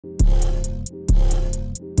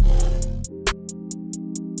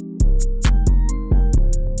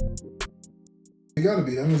He gotta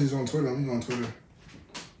be. That means he's on Twitter. I'm on Twitter.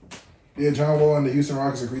 Yeah, John Wall and the Houston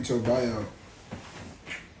Rockets agreed to a buyout.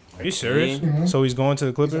 Are you serious? Mm-hmm. So he's going to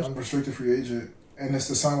the Clippers? He's an unrestricted free agent. And it's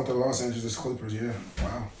to sign with the Los Angeles Clippers, yeah.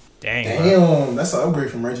 Wow. Damn. That's an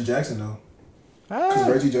upgrade from Reggie Jackson, though. Because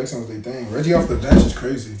Reggie Jackson was their thing. Reggie off the bench is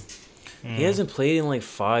crazy. He hasn't played in like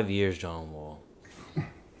 5 years, John Wall.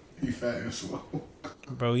 He fat and slow.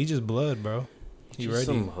 Bro, he just blood, bro. He He's ready.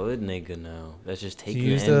 some hood nigga now. That's just taking the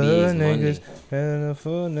He's the NBA's hood money. niggas and the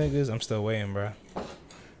full niggas. I'm still waiting, bro.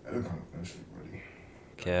 That'll come eventually, buddy.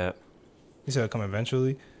 Cap. He said it'll come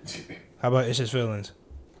eventually. How about It's Just Feelings?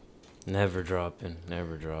 Never dropping.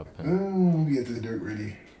 Never dropping. We get this dirt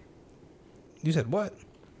ready. You said what?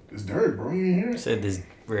 It's dirt, bro. You ain't hear it? Said this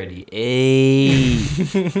ready.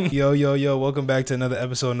 Ayy. Yo. Welcome back to another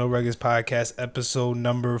episode of No Regulars Podcast, episode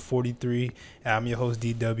number 43. I'm your host,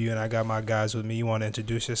 DW, and I got my guys with me. You want to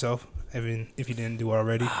introduce yourself, even if you didn't do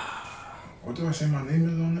already? What do I say my name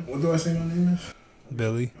is on it? What do I say my name is?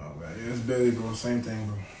 Billy. Oh, man. Yeah, it's Billy, bro. Same thing,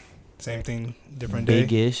 bro. Same thing, different day.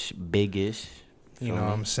 Biggish. You know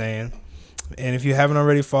what I'm saying? And if you haven't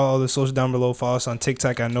already, follow all the socials down below. Follow us on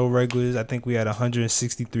TikTok at No Regulars. I think we had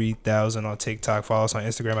 163,000 on TikTok. Follow us on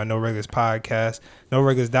Instagram at No Regulars Podcast,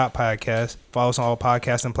 NoRegulars.podcast. Follow us on all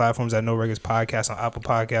podcasting platforms at No Regulars Podcast on Apple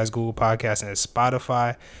Podcasts, Google Podcasts, and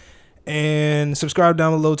Spotify. And subscribe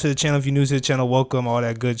down below to the channel if you're new to the channel. Welcome, all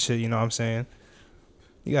that good shit. You know what I'm saying?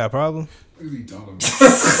 You got a problem? What are you talking about?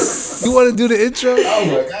 You want to do the intro? Oh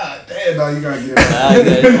my god, damn! No, you gotta get it.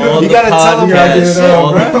 All You the gotta tell 'em you gotta get it podcasts. out,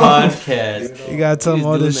 All bro. the podcasts. You gotta tell them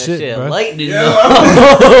all Doing this that shit, bro. Lightning, Yeah,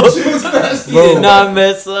 though. she was nasty. He did not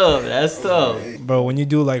mess up. That's tough. Bro, when you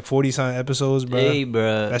do like 40-something episodes, bro, Hey,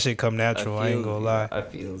 bro. that shit come natural. I ain't gonna lie. I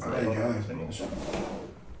feel All right, like guys.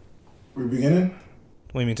 We're beginning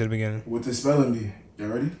What do you mean to the beginning? with the spelling bee. You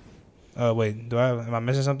ready? Wait, am I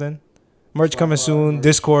missing something? Merch coming soon,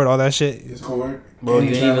 Discord, all that shit. It's cold. Bro,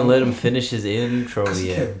 you didn't even let him finish his intro He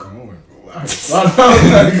yet. kept going, bro. You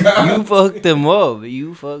You fucked him up.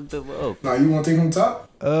 You fucked him up. Nah, you want to take from the top?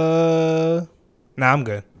 Nah, I'm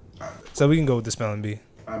good. So we can go with the spelling bee.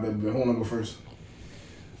 I bet. Who wanna go first?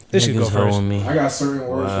 This should go Niggas first. hoeing me. I got certain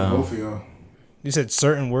words Wow. for both of y'all. You said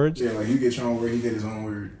certain words? Yeah, like you get your own word, he get his own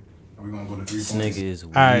word. Are we gonna go to 3 This points? nigga is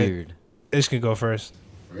Alright. weird. This can go first.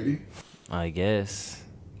 Ready? I guess.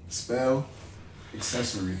 Spell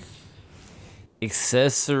accessory.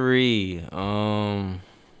 Accessory.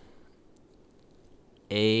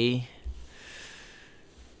 A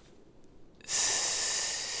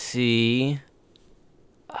C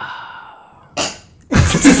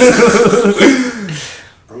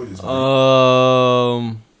Bro, just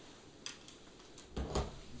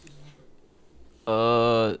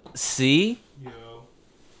C.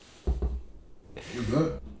 you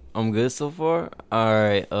good? I'm good so far. All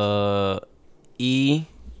right. E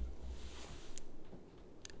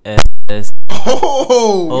S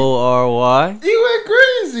Oh! O R Y. You went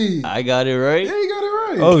crazy! I got it right. Yeah, you got it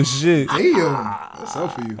right. Oh shit. Damn. What's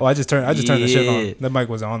up for you? Oh, I just turned the shit Yeah. on. That mic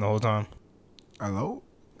wasn't on the whole time. Hello?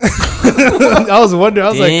 I was wondering. I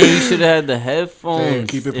was Dang, like, you should have had the headphones. Damn,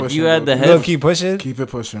 keep it if pushing, you had bro. the look, headphones. keep pushing. Keep it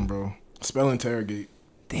pushing, bro. Spell interrogate.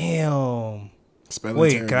 Damn. Spell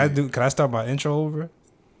Wait, interrogate. can I start my intro over?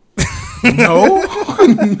 No.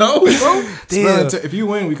 No, bro. Damn. If you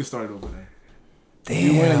win, we can start it over there. Damn. If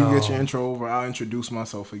you win and you get your intro over, I'll introduce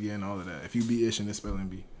myself again, all of that. If you beat Ish in the spelling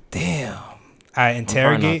bee. Damn. I I'm probably not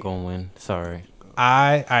interrogate. gonna win. Sorry.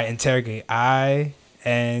 I interrogate.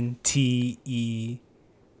 INTERAGATE.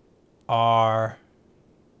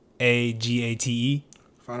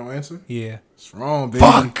 Final answer? Yeah. It's wrong, baby.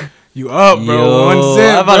 Fuck. You up, bro. Yo, 1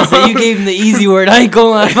 zip. I'm about to say you gave him the easy word. I ain't gonna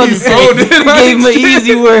lie. I'm about to say Oh, you did I? gave him an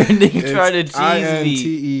easy word and then you It's tried to cheese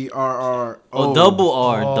me. INTERRO. Oh, double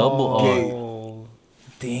R, double R. Oh,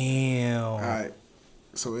 damn. All right.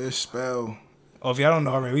 So Ish spell. Oh, if y'all don't know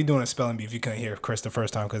already, we doing a spelling bee if you couldn't hear Chris the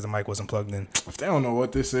first time because the mic wasn't plugged in. If they don't know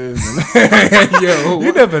what this is, then yo,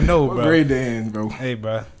 You never know, what bro. grade they in, bro? Hey,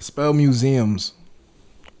 bro. Spell museums.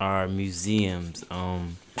 Our museums.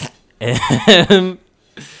 M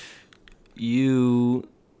U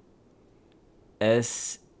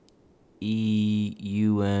S E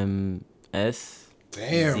U M S.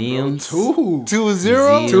 Damn, Museums. bro. 2-0?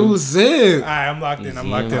 Museum. 2 zip. All right, I'm locked in. I'm Museum.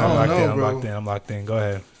 locked in. I I'm don't locked know, in. I'm locked in. Go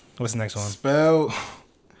ahead. What's the next one? Spell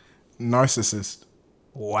narcissist.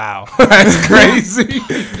 Wow. That's crazy.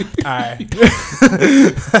 All right.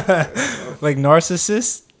 Like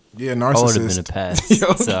narcissist? Yeah, I would have been a narcissist. pass. Yo.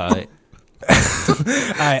 It's all right. All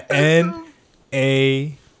right.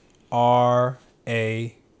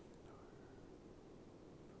 N-A-R-A.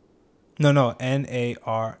 No.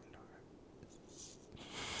 N-A-R.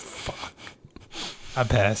 Fuck. I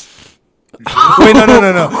pass. Wait,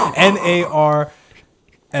 no.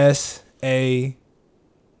 NARSA.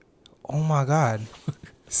 Oh my God.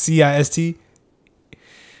 CIST.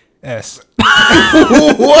 S.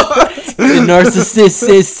 What? The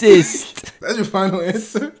narcissist. That's your final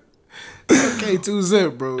answer? Okay,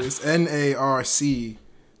 2-0, bro. It's NARCISSIST.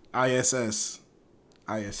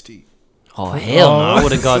 Oh, hell no. I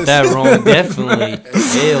would have got that wrong, definitely.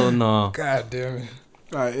 Hell no. God damn it.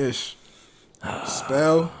 All right, Ish.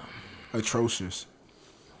 Spell atrocious.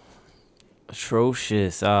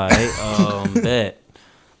 Atrocious. All right. Bet.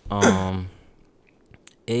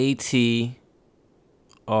 ATROCIOUS.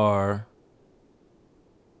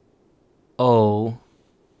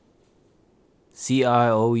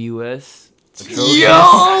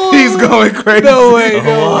 Yo, he's going crazy. No way.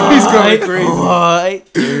 He's going crazy.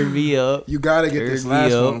 What? Turn me up. You gotta get this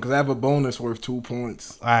last one because I have a bonus worth 2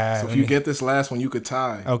 points. All right. So if you get this last one, you could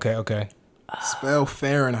tie. Okay. Spell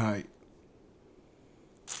Fahrenheit.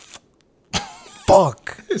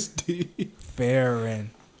 Fuck. It's D.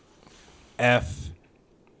 Farren. FARENHEIT.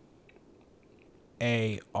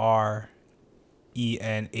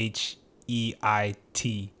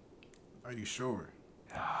 Are you sure?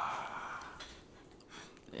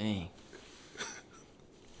 Dang.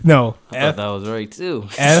 No. I thought that was right too.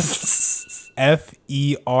 FERE.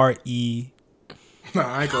 Nah,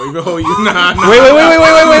 I ain't gonna even hold you. Nah.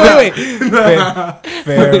 Wait.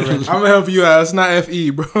 Farren. I'm gonna help you out. It's not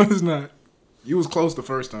FE, bro. It's not. You was close the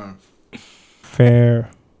first time.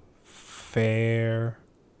 Fair.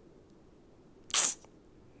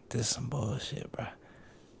 This is some bullshit, bro.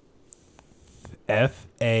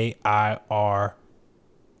 FAIRENHEIT.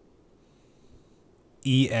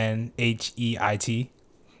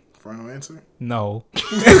 Final answer? No. I'm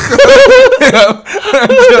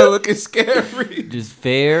just looking scary. Just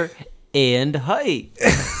fair and height.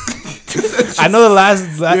 I know the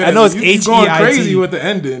last. I know it's HEIT. You're going crazy with the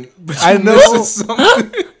ending. But I know.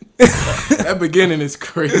 Something. That beginning is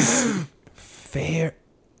crazy. Fair.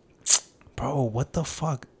 Bro, what the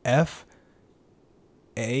fuck? FA?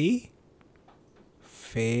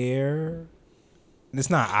 Fair. It's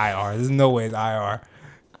not IR. There's no way it's IR.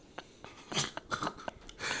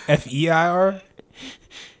 FEIR?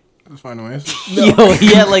 That's final answer. No. Yo,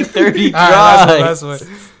 he had like 30 tries. That's what.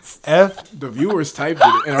 The viewers typed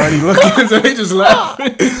it and already looking, so they just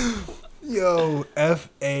laughing. Yo,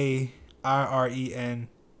 FAIRENHEIT.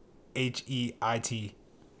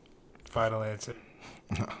 Final answer.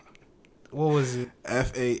 What was it?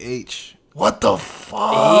 FAH. What the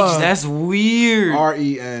fuck? That's weird.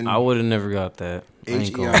 REN. I would have never got that.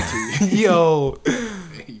 HEIT. Yo.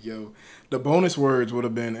 Yo. The bonus words would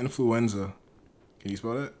have been influenza. Can you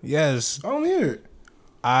spell that? Yes. I don't hear it.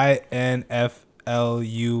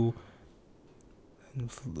 INFLU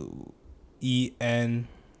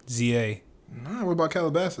ENZA. Nah, what about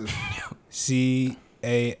Calabasas?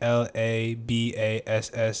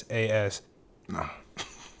 CALABASSAS. Nah.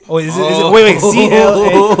 Oh, is it wait,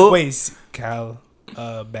 CLA wait,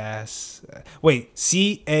 Calabas.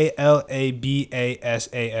 Wait,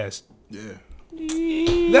 CALABASAS. Yeah.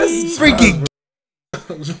 That's freaking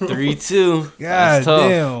 3-2. God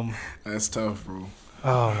damn. That's tough, bro.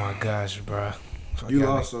 Oh my gosh, bro. You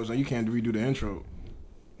lost, so you can't redo the intro.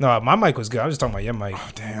 No, my mic was good. I was just talking about your mic. Oh,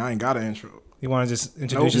 damn, I ain't got an intro. You want to just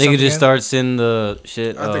introduce yourself Nigga again? just starts in the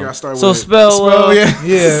shit. I think I started so with spell yeah.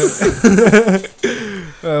 Yeah.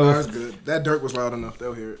 That's good. That Dirk was loud enough.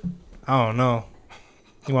 They'll hear it. I don't know.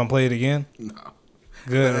 You want to play it again? No.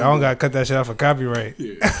 Good. I don't got to cut that shit off for copyright.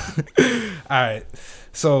 Yeah. All right.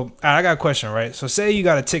 So I got a question, right? So say you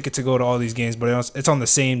got a ticket to go to all these games, but it's on the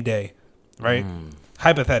same day, right?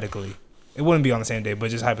 Hypothetically. It wouldn't be on the same day, but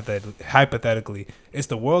just hypothetically. It's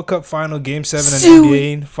the World Cup final, Game 7 and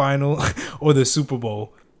NBA final, or the Super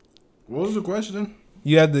Bowl. What was the question?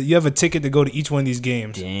 You have a ticket to go to each one of these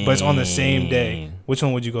games, but it's on the same day. Which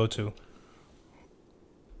one would you go to?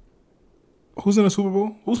 Who's in the Super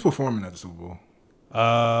Bowl? Who's performing at the Super Bowl?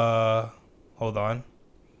 Hold on.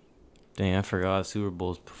 Dang, I forgot Super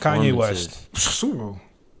Bowl's Kanye performances. West. Super Bowl.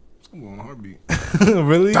 Super Bowl on a heartbeat.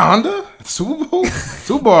 Really? Donda? Super Bowl?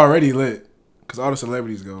 Super Bowl already lit. Because all the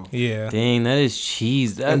celebrities go. Yeah. Dang, that is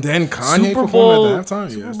cheese. And then Kanye Super performed Bowl, at the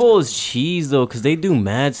halftime? Super Bowl is cheese, though, because they do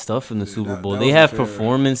mad stuff in the Super Bowl. They have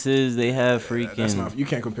performances. They have freaking... That's not, you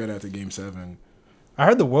can't compare that to Game 7. I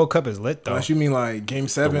heard the World Cup is lit, though. Unless you mean like Game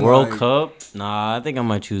 7. The World Cup? Nah, I think I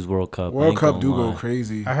might choose World Cup. World Cup do go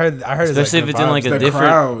crazy. I heard especially if it's in like a different...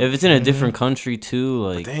 crowd. If it's in a different country, too.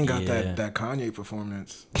 Like, but they ain't got that Kanye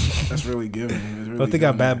performance. That's really giving. Really but they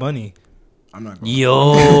got Bad Bunny. I'm not going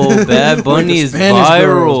Yo, Bad Bunny is Spanish viral.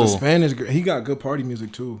 Girls, the Spanish girl. He got good party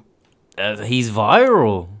music, too. He's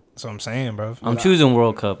viral. That's what I'm saying, bro. I'm choosing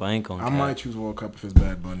World Cup. I ain't gonna. I might choose World Cup if it's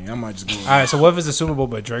Bad Bunny. I might just go. All right, so what if it's the Super Bowl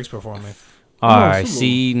but Drake's performing? All right,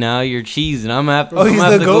 see now you're cheesing. I'm gonna have to,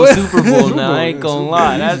 he's go Super Bowl now. I ain't gonna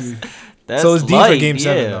lie. That's so it's D light, for Game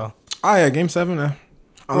 7 though. Oh yeah, Game 7.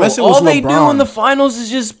 Unless it was all LeBron. They do in the finals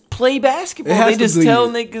is just play basketball. They just tell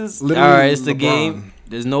niggas, all right, it's the game.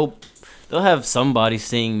 There's no. They'll have somebody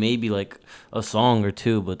sing maybe like a song or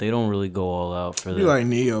two, but they don't really go all out for that. Be like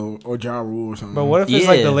Neo or Ja Rule or something. But what if it's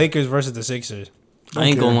like the Lakers versus the Sixers? I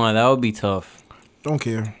ain't gonna lie, that would be tough. Don't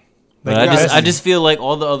care. But I just feel like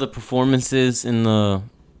all the other performances in the,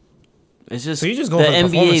 it's just so you just the go for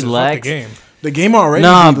NBA lacks. The game. The game already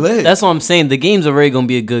lit. That's what I'm saying. The game's already gonna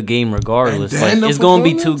be a good game regardless. Like, it's gonna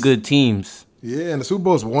be two good teams. Yeah, and the Super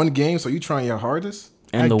Bowl is one game, so you trying your hardest.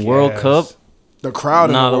 And the World Cup, the crowd.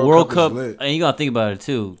 The World Cup, and you gotta think about it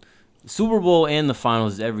too. Super Bowl and the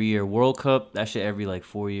finals every year. World Cup, that shit every like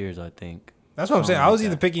 4 years, I think. That's what I'm saying. I was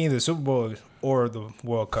either picking either Super Bowl or the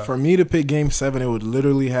World Cup. For me to pick Game 7, it would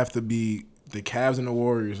literally have to be the Cavs and the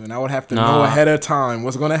Warriors, and I would have to know ahead of time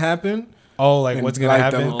what's gonna happen. Oh, like what's gonna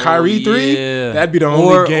happen? Kyrie 3, that'd be the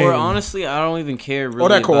only game. Or honestly, I don't even care really. Or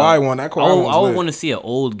that Kawhi one. That Kawhi one. I would want to see an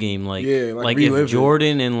old game, like if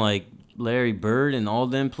Jordan and like Larry Bird and all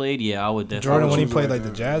them played. Yeah, I would definitely. Jordan when he played like the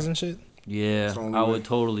Jazz and shit. Yeah, I would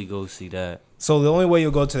totally go see that. So the only way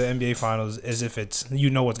you'll go to the NBA Finals is if it's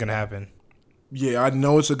what's gonna happen. Yeah, I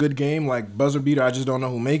know it's a good game, like buzzer beater. I just don't know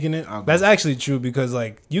who's making it. That's actually true because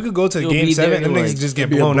like you could go to Game 7 and niggas just get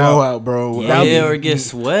blown out, bro. Yeah, or get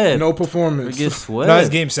swept. No performance. Or get swept. No, it's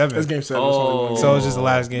Game 7. It's Game 7. So it's just the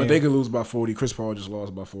last game. But they could lose by 40. Chris Paul just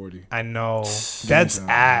lost by 40. I know. That's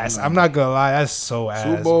ass. I'm not gonna lie. That's so ass,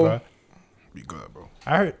 Super Bowl, bro. Be good, bro.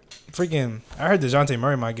 I heard DeJounte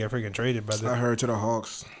Murray might get freaking traded, brother. I heard to the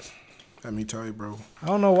Hawks. Let me tell you, bro. I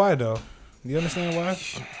don't know why though. Do you understand why?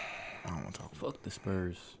 I don't want to talk. Fuck the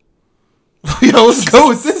Spurs. Yo, let's go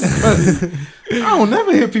with this. I don't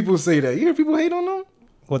never hear people say that. You hear people hate on them?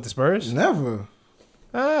 What, the Spurs? Never.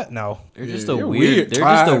 No. They're just a weird. They're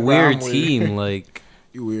just a weird team. Like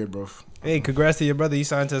you weird, bro. Hey, congrats to your brother. He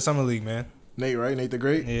signed to the Summer League, man. Nate, right? Nate the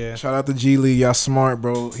Great? Yeah. Shout out to G League. Y'all smart,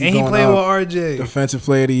 bro. And he playing with RJ. Defensive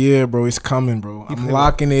Player of the Year, bro. He's coming, bro. I'm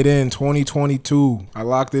locking it in 2022. I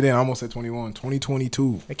locked it in. I almost said 21.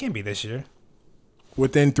 2022. It can't be this year.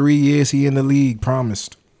 Within 3 years, he in the league.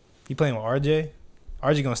 Promised. He playing with RJ?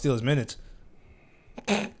 RJ gonna steal his minutes.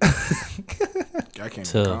 I can't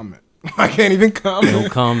even comment. I can't even comment. No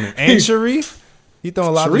comment. And Sharif? He throwing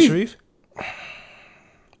a lot to Sharif?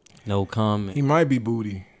 No comment. He might be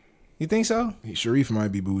booty. You think so? Sharif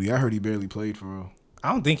might be booty. I heard he barely played for real.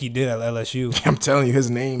 I don't think he did at LSU. I'm telling you, his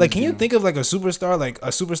name. Like, can you think of like a superstar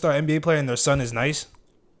NBA player and their son is nice?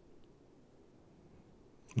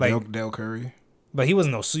 Like Dale Curry. But he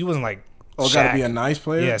wasn't like Shaq. Gotta be a nice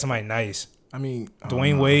player? Yeah, somebody nice. I mean,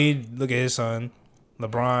 Dwayne Wade, look at his son.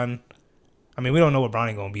 LeBron. I mean, we don't know what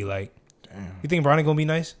Bronny gonna be like. Damn. You think Bronny gonna be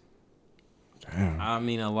nice? Damn. I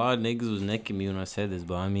mean, a lot of niggas was necking me when I said this,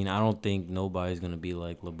 but I mean, I don't think nobody's gonna be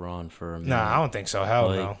like LeBron for a minute. Nah, I don't think so. Hell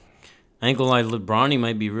no. I ain't gonna lie, LeBron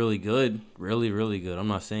might be really good, really, really good. I'm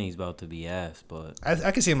not saying he's about to be ass, but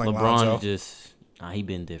I can see him like LeBron Lonzo. just he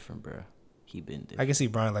been different, bro. He been different. I can see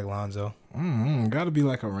Bron like Lonzo. Gotta be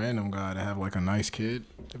like a random guy to have like a nice kid.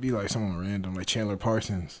 It'd be like someone random, like Chandler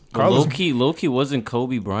Parsons. Low key wasn't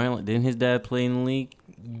Kobe Bryant? Like, didn't his dad play in the league?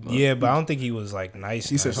 Yeah, but I don't think he was like nice.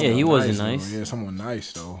 He said he wasn't nice. Yeah, someone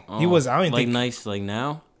nice though. He was. I don't like think nice like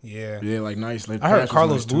now. Yeah, like nice. Like I heard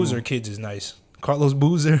Carlos Boozer kids is nice. Carlos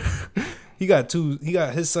Boozer, he got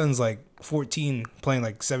his son's like 14 playing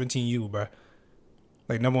like 17U, bro.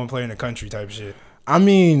 Like #1 player in the country type shit. I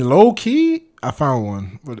mean, low key, I found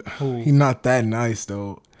one, but he's not that nice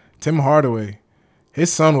though. Tim Hardaway,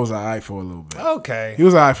 his son was alright for a little bit. Okay, he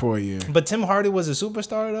was alright for a year. But Tim Hardaway was a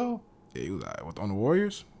superstar though. Yeah, he was alright on the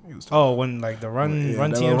Warriors. He was when like the run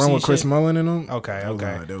TMC run with Chris shit? Mullin and them. Okay.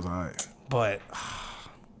 That was alright. But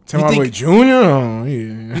Tim Hardaway Jr. Yeah.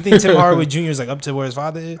 You think Tim Hardaway Jr. is like up to where his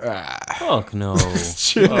father is? Fuck no.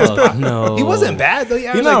 Fuck no. He wasn't bad though.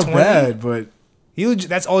 He's not like 20. bad, but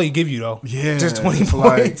that's all he give you though. Yeah, just 20 points.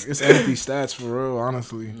 Like, it's empty stats for real,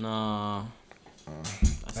 honestly. Nah.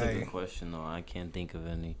 That's a good question though. I can't think of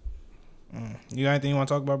any. You got anything you want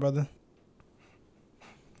to talk about, brother?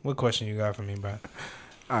 What question you got for me, bro?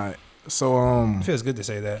 All right, so it feels good to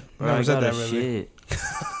say that. Bro, Never I said got that a really. shit.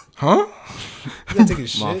 Huh? You gotta take a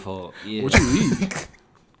shit. My fault. Yeah. What you eat?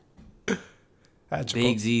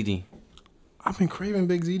 Big ZD. I've been craving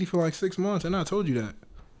Big ZD for like 6 months, and I told you that.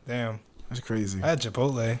 Damn. That's crazy. I had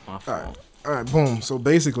Chipotle. My fault. All right, boom. So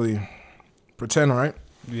basically, pretend, right?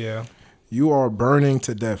 Yeah. You are burning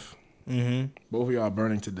to death. Both of y'all are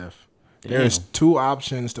burning to death. Damn. There's 2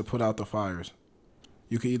 options to put out the fires.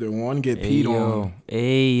 You can either 1, get peed on.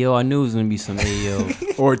 Ayo, I knew it was gonna be some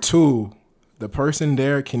ayo. Or 2, the person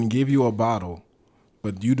there can give you a bottle,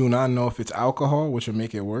 but you do not know if it's alcohol, which will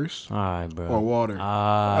make it worse. Alright, bro. Or water.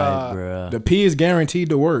 Alright, bro. The pee is guaranteed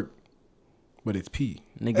to work, but it's pee.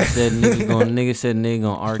 Nigga said nigga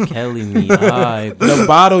gonna R. Kelly me. Alright, bro. The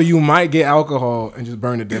bottle, you might get alcohol and just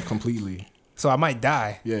burn to death completely. So I might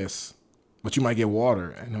die. Yes. But you might get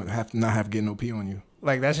water and not have to get no pee on you.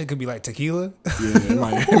 Like that shit could be like tequila. Yeah, it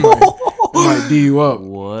might D you up.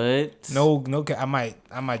 What? No. I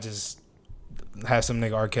might just have some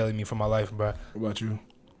nigga R. Kelly me for my life, bro. What about you,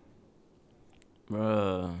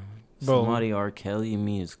 bro? Somebody R. Kelly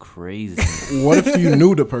me is crazy. What if you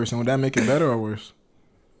knew the person? Would that make it better or worse?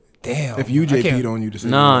 Damn. If UJ peed on you to say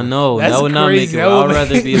no, that would not make it. I'd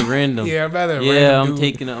rather be a random. Yeah, I'd rather. I'm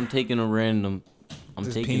taking a random. I'm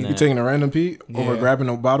just taking that. You taking a random pee over grabbing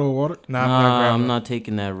a bottle of water? Nah, I'm not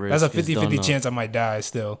taking that risk. That's a 50-50 chance I might die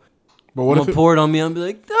still. But what if it pour it on me? I'll be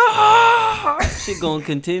like, shit gonna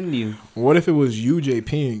continue. What if it was UJ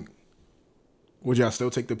peeing? Would y'all still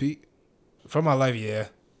take the pee? For my life, yeah.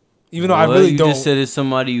 Even though I really don't. You just said it's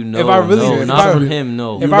somebody you know. If I really, not from him,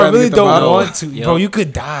 no. If I really don't want to, bro, you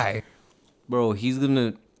could die. Bro, he's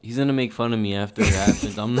gonna make fun of me after it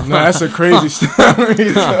happens. I'm not. No, that's a crazy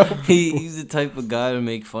story. He's the type of guy to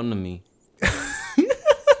make fun of me.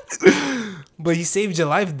 But he saved your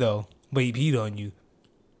life though. But he peed on you.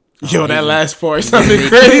 Yo, that last part sounded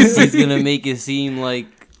crazy. He's gonna make it seem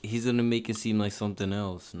like something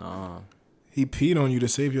else. Nah. He peed on you to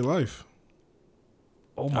save your life.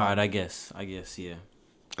 Oh my. Alright, I guess, yeah.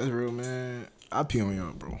 That's real, man. I pee on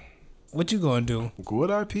y'all, bro. What you gonna do?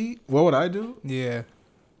 Would I pee? What would I do? Yeah.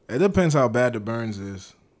 It depends how bad the burns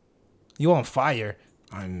is. You on fire.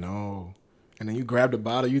 I know. And then you grab the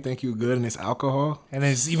bottle, you think you good, and it's alcohol. And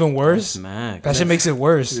it's even worse. That shit makes it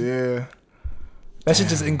worse. Yeah. That shit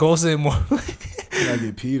just engulfs it more. I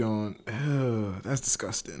get peed on. Ugh, that's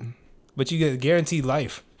disgusting. But you get guaranteed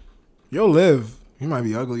life. You'll live. You might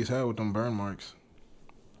be ugly as hell with them burn marks.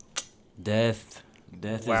 Death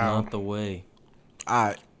is not the way.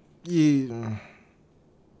 Yeah.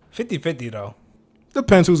 50-50 though.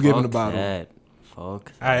 Depends who's giving the bottle.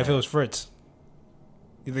 Fuck. All right, if it was Fritz,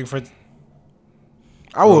 you think Fritz?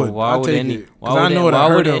 I would. I'll take it.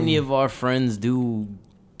 Why would any of our friends do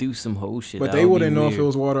some whole shit? But they wouldn't know if it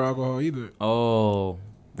was water or alcohol either. Oh.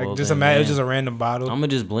 Like just imagine, it's just a random bottle. I'm gonna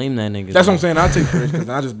just blame that nigga. That's what I'm saying. I'll take Fritz because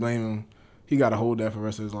I just blame him. He got to hold that for the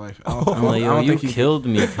rest of his life. I don't think he killed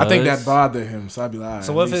me. I think that bothered him. So I'd be like,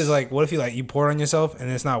 so what if it's like, what if you pour it on yourself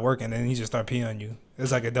and it's not working, and then he just start peeing on you?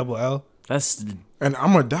 It's like a double L. And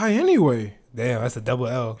I'm gonna die anyway. Damn, that's a double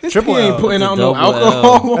L. His triple L. Ain't putting out no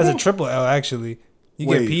alcohol. That's a triple L actually. You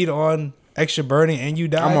get peed on, extra burning, and you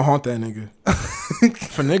die. I'm gonna haunt that nigga.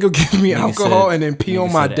 If a nigga give me alcohol and then pee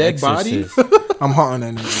on my dead body, I'm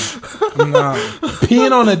haunting that nigga. Nah,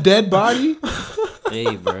 peeing on a dead body.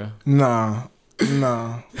 Hey, bro. Nah.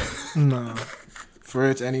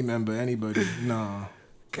 Fritz, any member, anybody. Nah.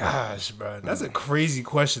 Gosh, bro, that's a crazy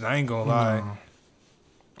question. I ain't gonna lie.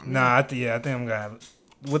 Nah, I think I'm gonna.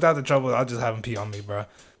 Without the trouble, I'll just have him pee on me, bro.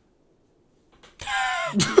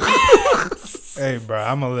 Hey, bro,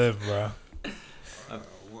 I'ma live, bro.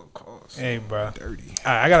 What cause? Hey, bro. Dirty.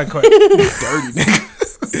 All right, I got a question. Dirty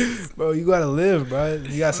nigga. Bro, you gotta live, bro.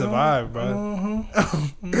 You gotta survive, bro.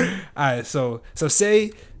 All right, so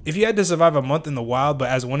say if you had to survive a month in the wild, but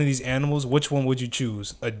as one of these animals, which one would you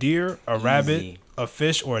choose? A deer, a rabbit, a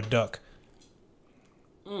fish, or a duck?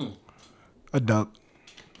 A duck.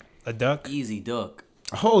 A duck? Easy duck.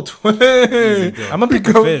 Oh, twin. I'm gonna pick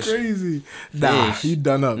a fish. Crazy. Nah, you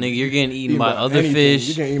done up. Nigga, you're getting eaten by other fish.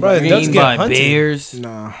 You're getting eaten by bears.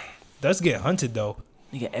 Nah. Ducks get hunted though.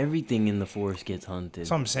 Nigga, everything in the forest gets hunted.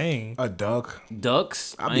 That's what I'm saying. A duck.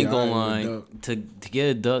 Ducks? I ain't gonna lie. To get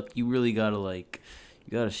a duck, you really gotta you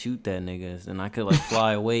gotta shoot that nigga, and I could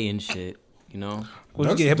fly away and shit. You know?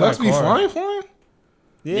 Ducks, you get hit by a car. Be flying?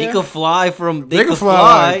 Yeah. They could fly from. They could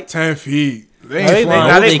fly like 10 feet. They ain't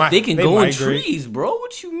flying. They can go in trees, bro.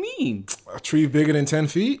 What you mean? A tree bigger than 10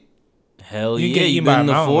 feet? Hell yeah. You been in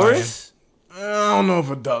the forest? I don't know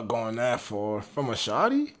if a duck going that far. From a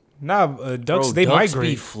shotty? Nah, ducks, they ducks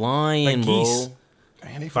migrate. Be flying, like geese. Bro.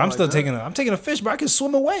 Man, but I'm still taking I'm taking a fish, but I can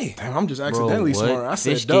swim away. Damn, I'm just accidentally smart. I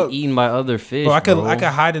said fish duck. Get eaten by other fish, bro. I could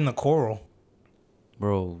hide in the coral.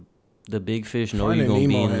 Bro, the big fish know you gonna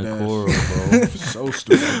be in the coral, bro. So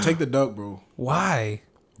stupid. Take the duck, bro. Why?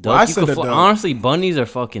 Duck, honestly, bunnies are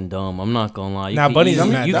fucking dumb. I'm not gonna lie. Bunnies.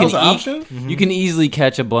 You can easily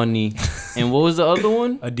catch a bunny. And what was the other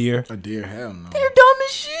one? A deer. A deer. Hell no. They're dumb as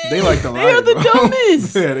shit. They like the light. They are the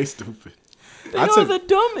dumbest. Yeah, they stupid. They are the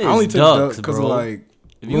dumbest. I only took ducks because like.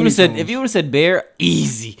 If you would have said bear,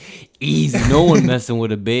 easy. No one messing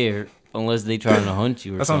with a bear unless they trying to hunt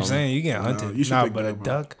you. Or That's something. what I'm saying. You get hunted. You should pick but duck, a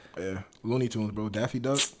duck. Yeah, Looney Tunes, bro. Daffy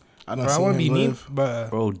Duck. I don't. I want to be neat,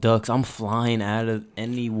 bro. Ducks. I'm flying out of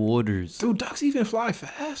any waters. Dude, ducks even fly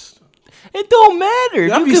fast. It don't matter.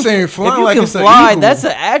 Y'all be saying flying if you like can it's fly, an eagle. that's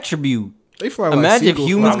an attribute. They fly. Imagine like if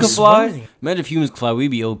humans could fly. swimming. Imagine if humans could fly. We'd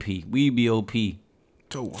be OP. We'd be OP.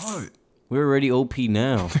 To what? We're already OP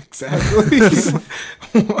now. Exactly.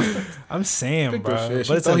 I'm saying, Pick bro. the fish.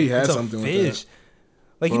 But it's thought a, he had it's a something fish. with that.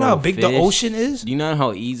 Like, you know how big the ocean is? You know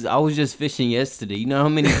how easy. I was just fishing yesterday. You know how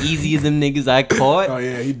many easy of them niggas I caught? Oh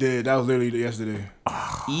yeah, he did. That was literally yesterday.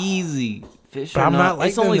 Easy. Fish But I'm not like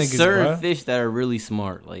it's them only niggas, certain bro. fish that are really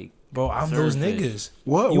smart. Like, Bro, I'm certain those fish. niggas.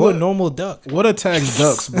 What? You a normal duck. What attacks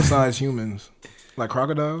ducks besides humans? Like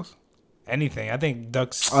crocodiles? Anything. I think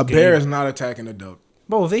ducks. A bear is not attacking a duck.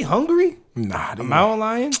 Bro, if they hungry? Nah, A mountain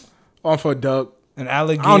lion? on for a duck. An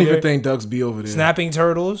alligator? I don't even think ducks be over there. Snapping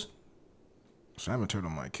turtles? Snapping turtle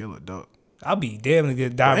might kill a duck. I'll be damn to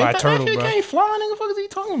get died by a turtle, That bro. can't fly, nigga. What the fuck is he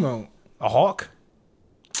talking about? A hawk?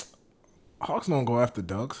 Hawks don't go after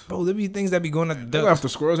ducks. Bro, there be things that be going at the They go ducks. after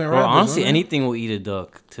squirrels and bro, rabbits. honestly, don't they? anything will eat a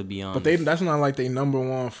duck. To be honest, But that's not like their number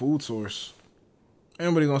one food source.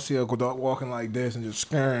 Anybody gonna see a duck walking like this and just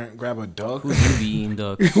scaring, grab a duck? who do be eating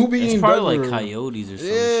ducks? Who be It's eating probably duck? like coyotes or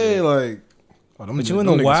something. Yeah, like. Oh, them But niggas- you in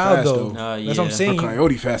them the niggas wild, fast, though. Yeah. That's what I'm saying. A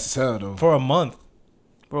coyote fast as hell though. For a month.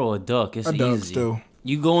 Bro, a duck. It's A duck easy. still.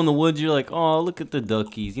 You go in the woods, you're like, oh, look at the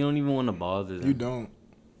duckies. You don't even want to bother them. You don't.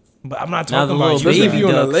 But I'm not Now the talking little about you. Especially if baby you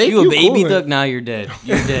in a ducks. lake, You a you baby coolin'. duck, now you're dead.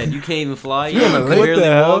 You're dead. You can't even fly. You in a can lake? barely What the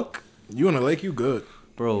hell? walk. You in a lake, you good.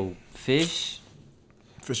 Bro, fish,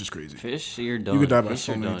 Fish is crazy. you're done. You could die by Fish,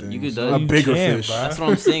 so you're many done. things. You could A die. bigger can, fish. bro. That's what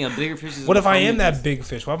I'm saying. A bigger fish is. What if I gonna am find that big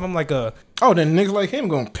fish? What if I'm like a... Oh, then niggas like him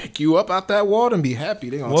gonna pick you up out that water and be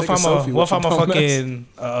happy. They gonna What if take a I'm selfie. a, what if I'm a with your fucking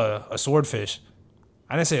a swordfish?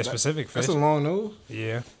 I didn't say a specific fish. That's a long nose.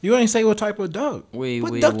 Yeah. You ain't say what type of duck. Wait,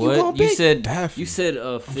 What wait, duck you gonna what? You pick? said Daffy. you said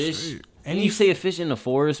a fish, straight. and you say a fish in the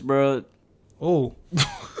forest, bro. Oh.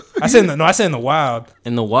 I said in the wild.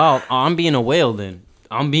 In the wild, oh, I'm being a whale then.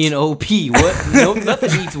 I'm being OP. What? Nope, nothing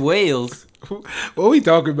eats whales. What we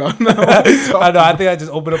talking about now? I know. I think I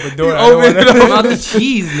just opened up a door. I opened don't it wanna- I'm out the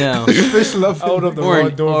cheese now. Fish love. I opened up the Or wrong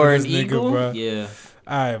an, door or for an this eagle. nigga, bro. Yeah.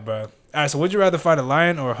 All right, bro. All right, so would you rather fight a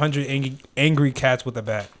lion or 100 angry cats with a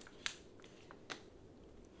bat?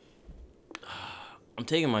 I'm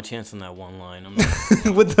taking my chance on that one line. I'm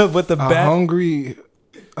not, with the A bat? hungry.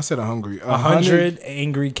 I said a hungry. 100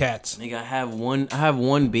 angry cats. nigga, I have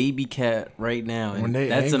one baby cat right now, When and they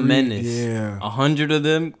that's angry, a menace. yeah. 100 of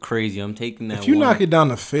them, crazy. I'm taking that. If you one. knock it down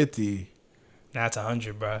to 50 That's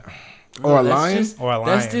 100, bro. or a That's lion, just- Or a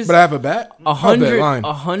lion. That's just but I have a bat. I'll bet lion.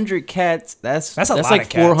 100 cats. That's a lot like of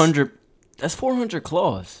cats. 400. That's 400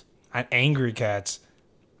 claws. Angry cats.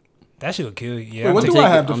 That shit will kill you. Yeah. Wait, I'm what do taking- I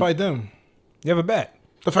have to fight them? You have a bat?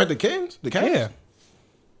 To fight the kittens? The cats? Yeah.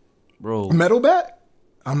 Bro, Metal bat?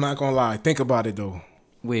 I'm not gonna lie. Think about it though.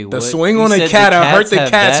 wait, The what? swing You on a said cat will hurt the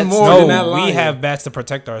have cats bats? more No, than that lion. we have bats to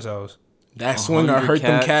protect ourselves. That swing will 100 hurt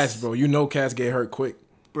them cats. cats, bro. You know cats get hurt quick.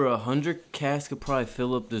 Bro, 100 cats could probably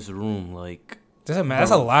fill up this room. Like, Doesn't matter.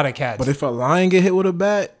 That's a lot of cats. But if a lion get hit with a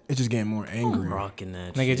bat, it just getting more angry. I'm rocking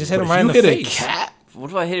that. Nigga, shit. just hit But him if right in you the hit face. a cat,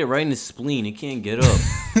 What if I hit it right in the spleen? It can't get up.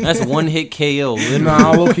 That's one hit KO. Literally.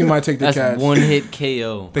 nah, low-key might take the That's cats. one hit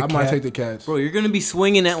KO. The I might cat. take the cats. Bro, you're gonna be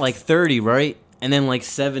swinging at like 30, right? And then like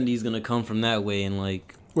 70 is gonna come from that way, and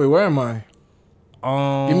like Wait, where am I?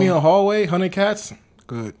 Give me a hallway, 100 cats.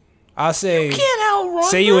 Good. I'll say. can't outrun.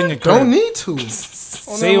 Say you in your crib. Don't need to.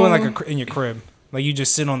 Say you in like in your crib, like you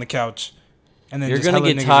just sit on the couch, and then You're just gonna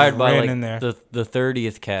hella get niggas tired just by ran like in there. the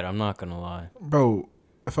 30th cat. I'm not gonna lie, Bro,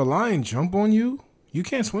 if a lion jump on you, you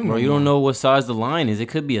can't swim. bro. no You more. don't know what size the lion is. It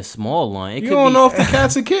could be a small lion. It You could don't be, know if the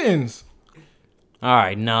cats are kittens. All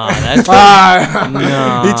right, nah, that's Ah,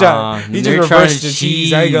 nah. He just They're trying reversed to the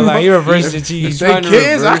cheese. I ain't gonna lie. He reversed the cheese. they trying to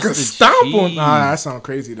kittens, I reverse can the stomp on. cheese. Nah, that sound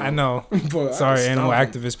crazy though. I know. But I Sorry, can animal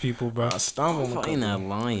stomp 'em. activist people, bro. I stomp on Fighting them. that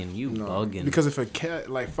lion, you bugging. Because if a cat,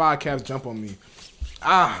 like 5 cats jump on me,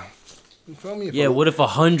 you feel me? If Yeah, a- what if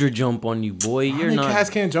 100 jump on you, boy? how You're many not. cats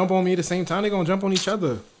can't jump on me at the same time? They gonna jump on each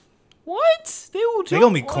other. What? They will. They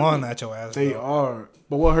gonna be jump on clawing you. at your ass. They though. are.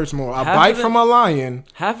 But what hurts more? A Half bite of them- from a lion.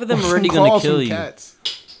 Half of them or already some gonna claws kill from you. cats?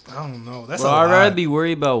 I don't know. That's Bro, a I'd lot. rather be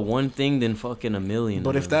worried about one thing than fucking a million.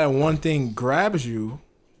 But of if them. that one thing grabs you,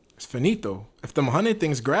 it's finito. If them 100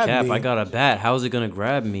 things grab Cap, me, I got a bat. How is it gonna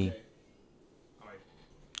grab me?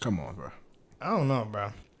 come on, bro. I don't know,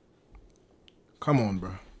 bro. Come on,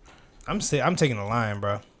 bro. I'm taking a lion,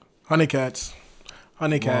 bro. Honey cats.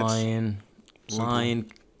 Lion,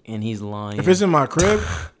 and he's lying. If it's in my crib,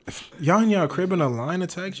 if y'all in your crib and a lion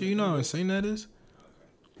attacks you, you know how insane that is?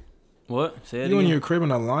 What? Say that You again? in your crib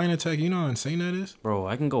and a lion attack, you know how insane that is? Bro,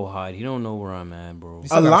 I can go hide. He don't know where I'm at, bro.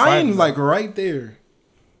 A lion, like, right there.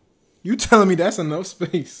 You telling me that's enough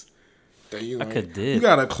space? I could dip. You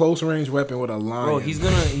got a close range weapon with a lion. Bro, he's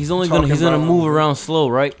gonna move around slow,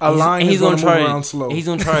 right? He's gonna move around slow. He's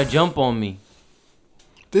gonna try to jump on me.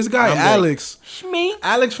 This guy Alex, me?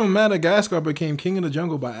 Alex from Madagascar became king of the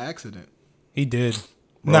jungle by accident. He did.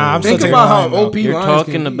 Bro, nah, I'm think still about how OP You're lions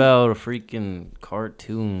talking about a freaking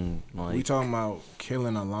cartoon. Like, we talking about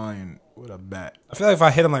killing a lion with a bat. I feel like if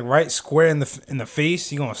I hit him like right square in the face,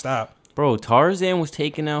 he gonna stop. Bro, Tarzan was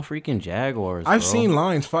taking out freaking jaguars. I've seen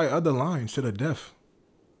lions fight other lions to the death.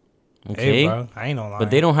 Okay, hey, bro, I ain't no lion.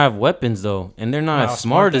 but they don't have weapons though, and they're not as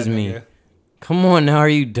smart as me. Nigga. Come on, now are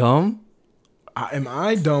you dumb? Am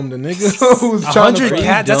I dumb? The nigga who's 100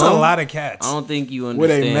 cats. That's a lot of cats. I don't think you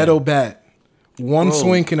understand. With a metal bat, one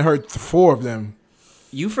swing can hurt 4 of them.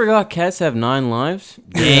 You forgot cats have 9 lives?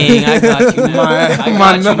 Dang, I got you now. I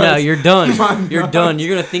got you now. You're done. You're done. You're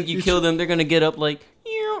gonna think you killed them. They're gonna get up like,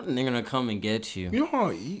 and they're gonna come and get you. You know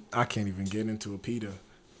how I can't even get into a PETA.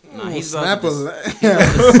 Nah, he's snap a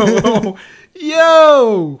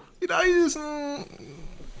yo. You know, you just no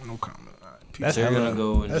comment. That's they're gonna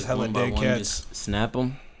go and that's hella dead cats. Just snap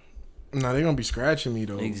them. Nah, they're gonna be scratching me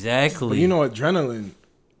though. Exactly. But you know, adrenaline.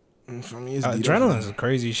 For me, it's adrenaline's a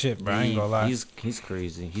crazy shit, bro. I ain't gonna lie. He's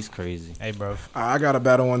crazy. He's crazy. Hey, bro. I got a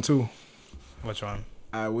better one too. Which one?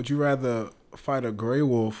 Would you rather fight a gray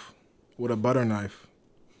wolf with a butter knife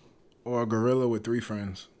or a gorilla with 3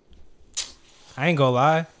 friends? I ain't gonna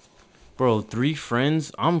lie. Bro, 3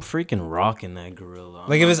 friends? I'm freaking rocking that gorilla.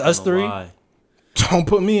 Like if it's us 3? Don't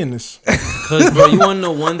put me in this. Cause bro, you wanna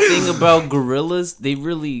know one thing about gorillas? They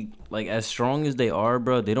really, like, as strong as they are,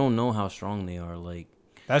 bro, they don't know how strong they are. Like,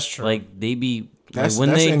 that's true. Like they be that's like, when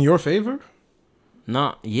that's they, in your favor?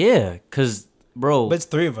 Yeah, cause bro, but it's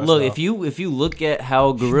 3 of us. Look, though. if you look at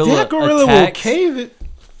how gorilla gorilla attacks, will cave it.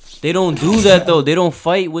 They don't do that though. They don't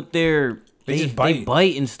fight with their. They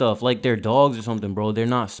bite and stuff like they're dogs or something, bro. They're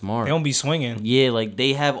not smart. They don't be swinging. Yeah, like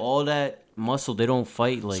they have all that muscle. They don't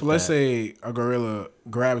fight like. So let's say a gorilla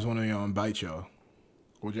grabs one of y'all and bites y'all.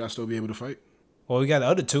 Would y'all still be able to fight? Well, we got the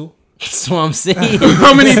other 2. That's what I'm saying.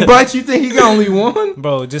 How many bites you think he got? Only 1?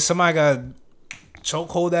 Bro, just somebody got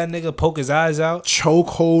chokehold that nigga, poke his eyes out.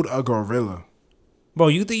 Chokehold a gorilla. Bro,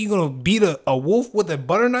 you think you gonna beat a wolf with a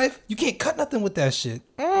butter knife? You can't cut nothing with that shit.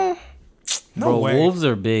 No bro, way. Wolves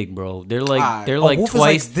are big, bro. They're like twice.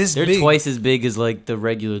 Like this they're big. Twice as big as like the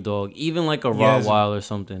regular dog, even like a Rottweiler or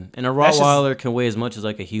something. And a Rottweiler can weigh as much as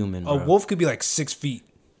like a human. A wolf could be like 6 feet.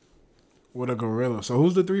 With a gorilla. So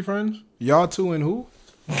who's the 3 friends? Y'all 2 and who?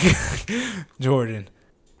 Jordan.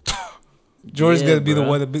 Jordan's gonna be the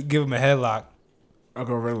one to give him a headlock. A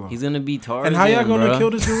gorilla. He's gonna be Tarzan. And how y'all gonna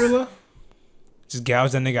kill this gorilla? Just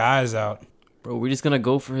gouge that nigga eyes out. Bro, we're just gonna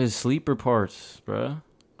go for his sleeper parts, bro.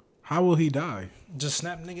 How will he die? Just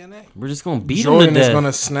snap nigga neck. We're just gonna beat Jordan him to death. is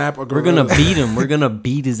gonna snap a gorilla. We're gonna beat him. We're gonna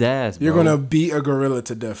beat his ass, bro. You're gonna beat a gorilla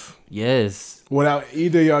to death. Yes. Without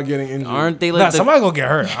either y'all getting injured. Aren't they like somebody gonna get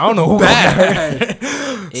hurt. I don't know who got hurt.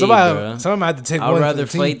 Somebody might have to take one. I'd rather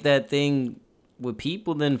fight that thing with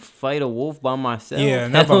people than fight a wolf by myself. Yeah,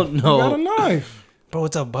 never. No. You got a knife. Bro,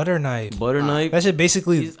 it's a butter knife. Butter knife? That shit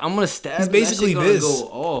basically... I'm gonna stab. It's basically that this. Gonna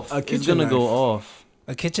go off. It's gonna go off.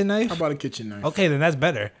 A kitchen knife? How about a kitchen knife? Okay, then that's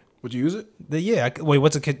better. Would you use it? Wait,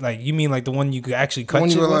 what's a kitchen? Like, you mean like the one you could actually cut?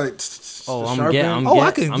 When you with? like,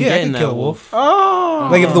 I could kill a wolf. Oh,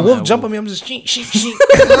 like if the wolf jump on me, I'm just sheet. I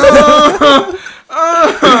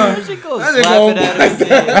should go slap it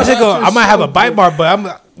at him. I might have a bite bar, but I'm.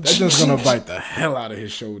 That's just gonna bite the hell out of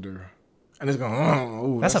his shoulder, and it's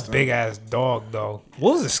gonna. That's a big ass dog, though.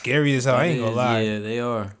 Wolves are scary as hell. I ain't gonna lie. Yeah, they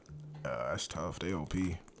are. That's tough. They OP.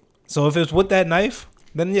 So if it's with that knife,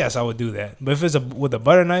 then yes, I would do that. But if it's with a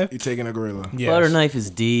butter knife, you're taking a gorilla. Yes. Butter knife is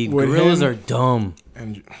deep. Gorillas are dumb.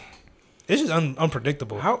 And it's just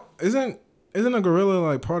unpredictable. How isn't a gorilla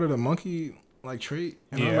like part of the monkey like trait?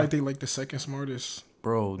 And yeah. they like the second smartest.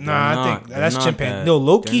 Bro, I think that's chimpanzee. No,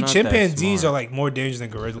 low key chimpanzees are like more dangerous than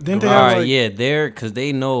gorillas. Because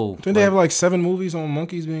they know. Didn't they have like 7 movies on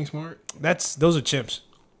monkeys being smart? Those are chimps.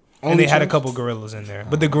 And they had a couple gorillas in there.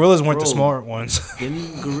 But the gorillas weren't the smart ones.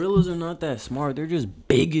 Them gorillas are not that smart. They're just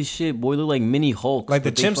big as shit, boy. They're like mini Hulks. Like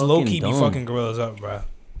the chimps low-key be fucking gorillas up, bro.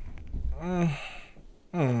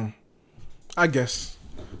 I guess.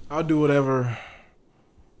 I'll do whatever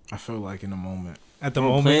I feel like in the moment. At the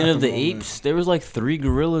moment, Planet of the Apes, there was like 3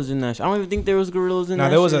 gorillas in that. I don't even think there was gorillas in that.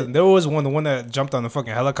 There was one, the one that jumped on the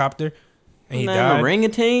fucking helicopter and he died. An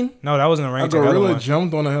orangutan? No, that wasn't an orangutan. A gorilla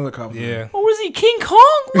jumped on a helicopter. Yeah. What was he, King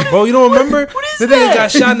Kong? Bro, you don't remember? What is the that? nigga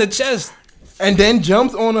got shot in the chest and then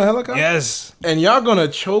jumped on a helicopter. Yes. And y'all gonna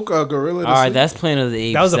choke a gorilla? All right, that's Planet of the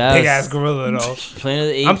Apes. That was a big ass gorilla though. Planet of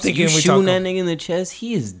the Apes. I'm thinking you shooting that nigga in the chest,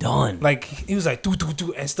 he is done. Like he was like do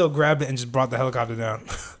and still grabbed it and just brought the helicopter down.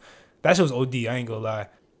 That shit was OD. I ain't gonna lie.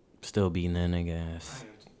 Still beating that nigga ass.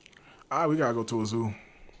 All right, we gotta go to a zoo.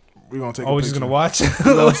 We gonna take. Oh, we're just gonna watch. We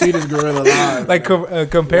gonna see this gorilla live. Like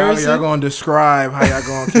comparison. Y'all gonna describe how y'all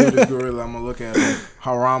gonna kill this gorilla. I'm gonna look at it.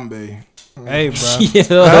 Harambe. Hey, bro. Yo.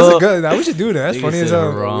 That's a good. Nah, we should do that. That's funny as hell.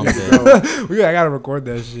 I gotta record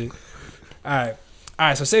that shit. All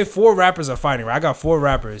right. So say 4 rappers are fighting. Right? I got 4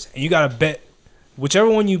 rappers, and you gotta bet whichever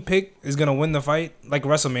one you pick is gonna win the fight, like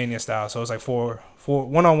WrestleMania style. So it's like 4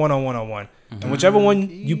 1-on-1 on 1-on-1, and whichever one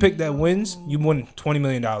you pick that wins, you win $20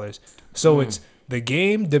 million. So it's The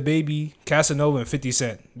Game, The Baby, Casanova, and 50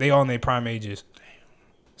 Cent. They all in their prime ages.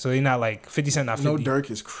 So they not like 50 Cent, not 50. No,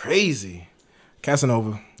 Dirk is crazy.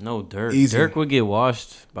 Casanova. No, Dirk. Easy. Dirk would get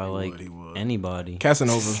washed by like anybody.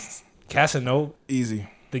 Casanova. Easy.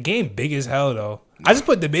 The Game big as hell though. I just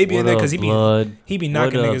put The Baby in there because he be knocking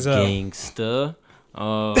niggas up. Gangsta.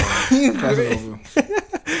 Casanova.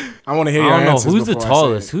 I want to hear your answers. Who's the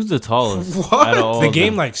tallest? Who's the tallest? What? The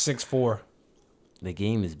Game like 6'4". The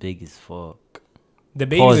Game is big as fuck. The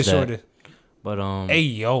Baby's the shortest. But hey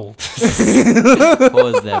yo.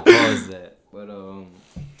 Pause that. But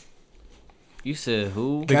you said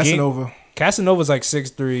who? Casanova. Casanova's like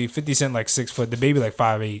 6'3", 50 Cent like 6 foot. The Baby like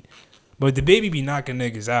 5'8". But The Baby be knocking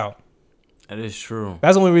niggas out. That is true.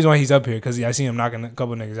 That's the only reason why he's up here, because I seen him knocking a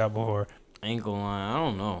couple niggas out before. Ain't gonna lie, I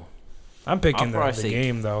don't know. I'm picking the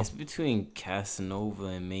Game though. It's between Casanova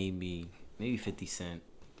and maybe 50 Cent.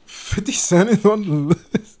 50 Cent is on the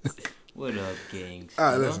list. What up, gangs? All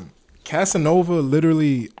right, listen. Casanova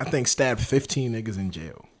literally, I think, stabbed 15 niggas in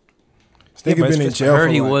jail. This nigga been in jail. I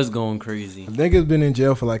heard he was going crazy. Nigga's been in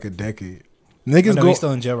jail for like a decade. Niggas he's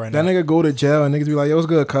still in jail right now. That nigga go to jail and niggas be like, "Yo, what's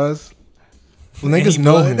good, cuz?" Well, niggas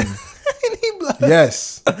know him.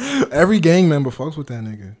 Yes, every gang member fucks with that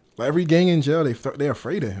nigga. Like every gang in jail, they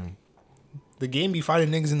afraid of him. The Game be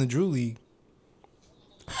fighting niggas in the Drew League.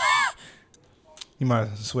 You might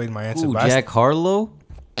have swayed my answer. Ooh, Jack Harlow?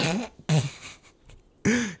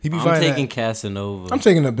 He be I'm taking Casanova. I'm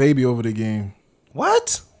taking The Baby over The Game.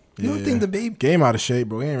 What? You don't think The Baby? Game out of shape,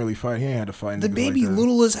 bro. He ain't really fight. He ain't had to fight niggas. The Baby like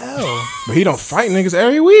little as hell. But he don't fight niggas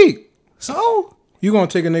every week. So? You gonna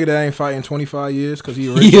take a nigga that ain't fighting 25 years because he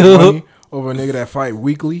rich money over a nigga that fight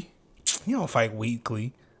weekly? He don't fight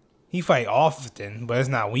weekly. He fight often, but it's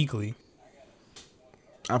not weekly.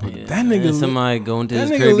 That nigga. Somebody going to his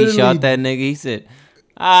crib, he shot that nigga. He said,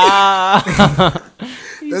 "Ah."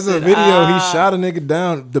 There's a video. He shot a nigga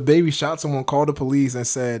down. The Baby shot someone, called the police, and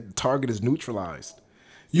said target is neutralized.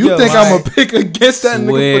 You think I'm gonna pick against that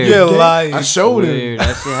nigga? You're lying. I showed him.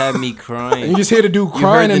 That shit had me crying. And you just hear the dude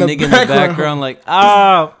crying in the nigga in the background like,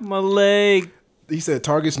 my leg. He said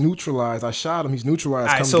target's neutralized. I shot him. He's neutralized.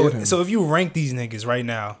 Right, Come get him. So if you rank these niggas right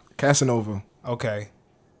now, Casanova. Okay.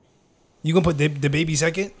 You gonna put the Baby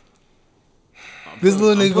second? This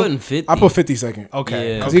little nigga. Putting 50. I put 50 second.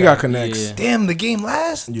 Okay. Because he got connects. Yeah. Damn, The Game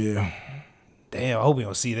last? Yeah. Damn, I hope we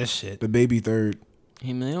don't see this shit. The Baby third.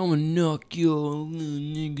 Hey man, I'm gonna knock your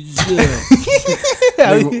niggas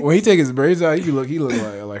out. When he take his braids out, he look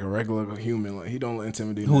like a regular human. Like he don't look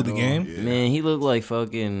intimidating. Who The Game? Yeah. Man, he look like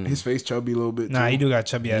fucking. His face chubby a little bit. Nah, he do got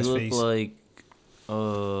chubby ass face. He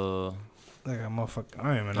look like a motherfucker. I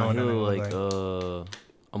don't even know what that look like.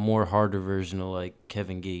 A more harder version of like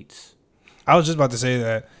Kevin Gates. I was just about to say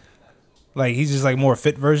that. Like he's just like more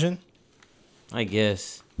fit version. I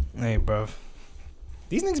guess. Hey, bro.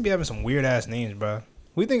 These niggas be having some weird ass names, bro.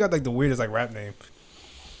 Who do you think got like the weirdest like rap name?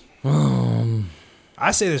 I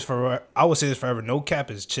would say this forever. No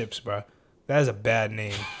Cap is Chips, bro. That is a bad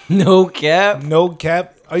name. No Cap? No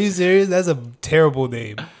Cap? Are you serious? That's a terrible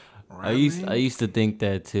name. I used to think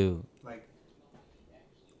that too. Like,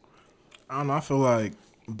 I don't know. I feel like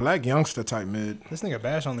Black Youngster type mid. This nigga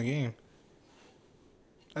Bash on The Game.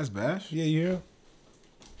 That's Bash? Yeah, you hear?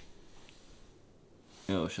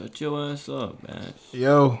 Yo, shut your ass up, Bash.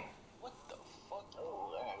 Yo. What the fuck?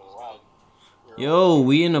 Yo,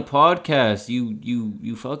 we in a podcast.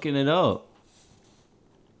 You fucking it up.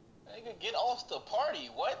 Nigga, get off the party.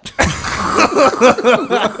 What?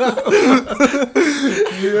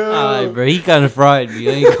 Alright, bro. He kind of fried me.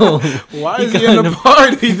 I ain't going. Why is he in the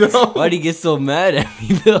party, though? Why'd he get so mad at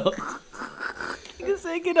me, though? He can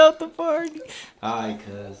say get out the party. Alright,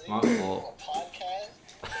 cuz. My fault. Podcast?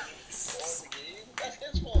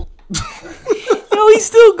 He's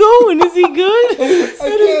still going. Is he good? I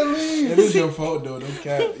can't leave. It is your fault though. Don't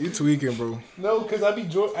cap. You tweaking, bro. No, cause I be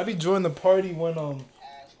joining the party when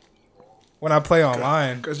I play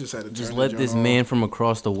online. Just had to just let this man from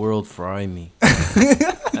across the world fry me.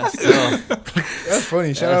 That's tough. That's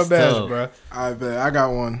funny. Shout out Bash, bro. I bet. I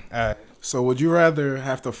got one. All right. So would you rather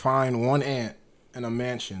have to find one ant in a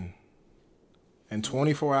mansion in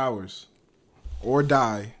 24 hours or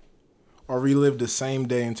die or relive the same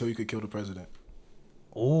day until you could kill the president?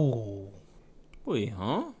 Ooh. Wait,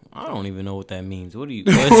 huh? I don't even know what that means. What did you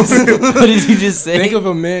just say? Think of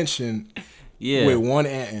a mansion with one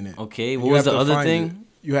ant in it. Okay, what was the other thing?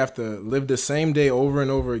 You have to live the same day over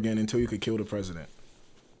and over again until you could kill the president.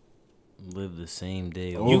 Live the same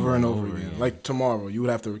day over and over again. Like tomorrow, you would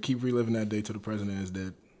have to keep reliving that day till the president is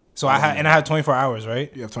dead. So I have 24 hours,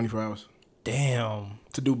 right? You have 24 hours. Damn.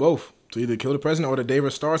 To do both. To either kill the president or the day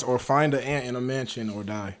restarts or find an ant in a mansion or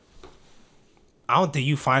die. I don't think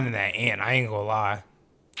you finding that ant. I ain't gonna lie.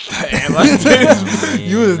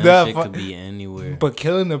 You was that shit could be anywhere. But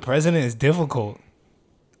killing the president is difficult.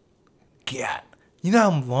 God. You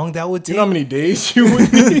know how long that would take? You know how many days you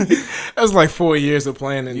would need? That's like 4 years of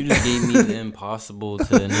planning. You just gave me the impossible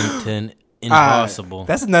to an impossible.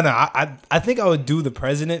 That's no. I think I would do the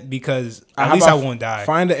president because at least I won't die.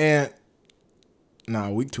 Find the ant. Nah,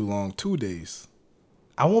 a week too long. 2 days.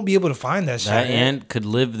 I won't be able to find that shit. That ant could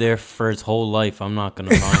live there for its whole life. I'm not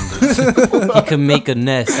gonna find it. He could make a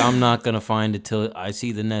nest. I'm not gonna find it till I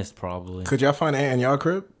see the nest. Probably. Could y'all find an ant in y'all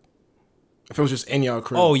crib? If it was just in y'all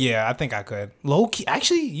crib. Oh yeah, I think I could. Low key,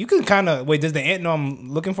 actually, you can kind of wait. Does the ant know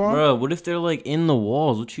I'm looking for him? Bro, what if they're like in the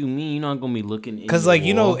walls? What you mean? You're not gonna be looking in? Because like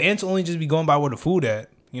you know, ants only just be going by where the food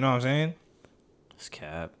at. You know what I'm saying? It's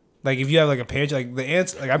cap. Like if you have like a pantry, like the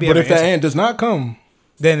ants, like I be. But if that ant does not come,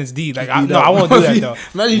 then it's D. Like I won't do that though.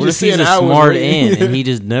 Imagine what just if he's a smart ant and he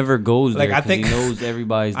just never goes there? I think he knows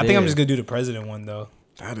everybody's there. I think I'm just gonna do the president one though.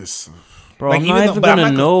 That is. Bro, like, I'm not even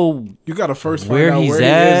gonna know. You gotta first find where out he's where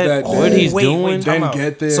at, he is that day. what he's doing. Then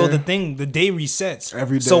get there. So the day resets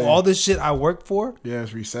every day. So all this shit I work for, it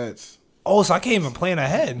resets. Oh, so I can't even plan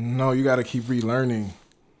ahead. No, you gotta keep relearning.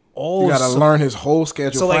 Oh, you gotta learn his whole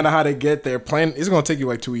schedule. So find out how to get there. Plan. It's gonna take you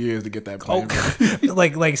like 2 years to get that plan.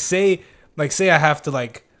 like say I have to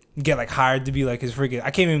like get like hired to be like his freaking.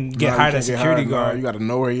 I can't even get hired as security guard. You gotta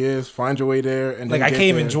know where he is. Find your way there, and like then I can't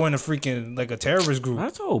even join a freaking like a terrorist group.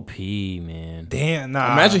 That's OP, man. Damn,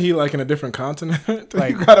 nah. Imagine he like in a different continent.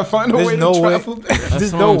 Like you gotta find a way to travel there.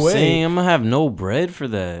 There's no way. Saying. I'm gonna have no bread for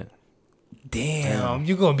that. Damn,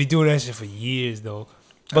 you're gonna be doing that shit for years though.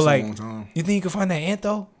 But like, you think you can find that ant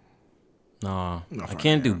though? Nah, I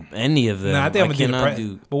can't do any of that. Nah, I think I'm gonna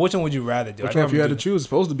do. But which one would you rather do? Which one if you had to choose? It's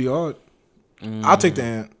supposed to be hard. I'll take the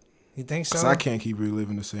ant. You think so? Cause I can't keep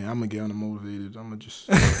reliving the same. I'm gonna get unmotivated. I'm gonna just.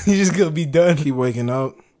 You just gonna be done. Keep waking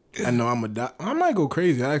up. I know I'm gonna die. I might go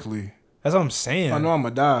crazy actually. That's what I'm saying. I know I'm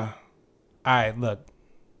gonna die. All right, look.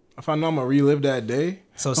 If I know I'm gonna relive that day.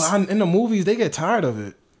 So in the movies they get tired of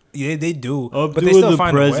it. Yeah, they do. But they still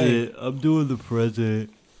find a way. I'm doing the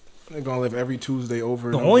president. They're gonna live every Tuesday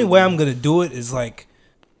over. The only way I'm gonna do it is like.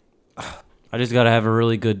 I just gotta have a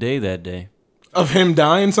really good day that day. Of him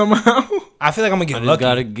dying somehow. I feel like I'm gonna get lucky.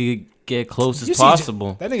 Gotta get close as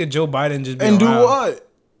possible. That nigga Joe Biden just be and around. Do what?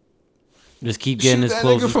 Just keep getting as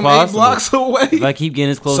close as possible. 8 blocks away. If I keep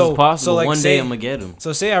getting as close as possible, like one day I'm gonna get him.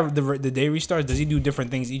 So say the day restarts. Does he do different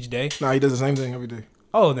things each day? Nah, he does the same thing every day.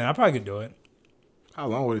 Oh, then I probably could do it. How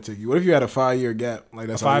long would it take you? What if you had a 5-year gap? Like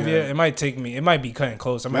that's 5 year. It might take me. It might be cutting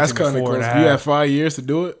close. That's cutting close. You have 5 years to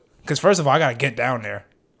do it. Because first of all, I gotta get down there.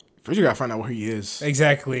 First, you gotta find out where he is.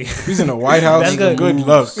 Exactly. If he's in the White House, good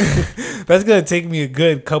luck. That's gonna take me a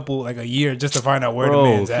good couple, like a year, just to find out where the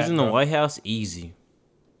man's at. If he's in the White House, easy.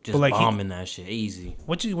 Just like bombing that shit, easy.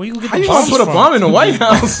 Where you gonna get the bomb? How you put a bomb in the White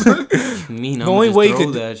House? I'm gonna just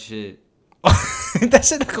throw that shit. That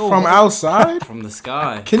shit go from outside, from the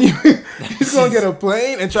sky. Can you? He's gonna get a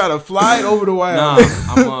plane and try to fly it over the White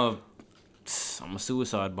House. I'm a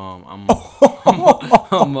suicide bomb.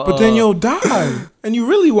 But then you'll die, and you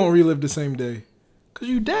really won't relive the same day, cause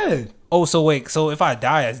you dead. Oh, so wait, so if I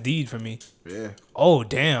die, that's deed for me. Yeah. Oh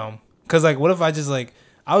damn. Cause like, what if I just like,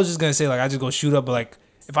 I was just gonna say like, I just go shoot up, but like,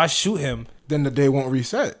 if I shoot him, then the day won't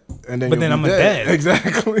reset, and then but then I'm dead.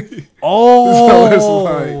 Exactly. Oh. So it's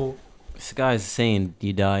like, this guy's saying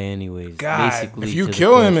you die anyways. God. Basically, if you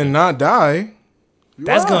kill him and not die.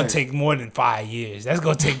 That's gonna take more than 5 years. That's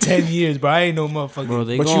gonna take 10 years, bro. I ain't no motherfucker. Bro,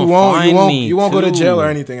 but you won't go to jail or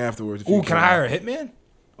anything afterwards. Ooh, can I hire a hitman?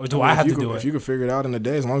 Or do I have to do it? If you can figure it out in a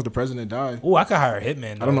day, as long as the president dies. Ooh, I could hire a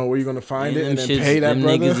hitman. I don't know where you're gonna find it and then shits, pay that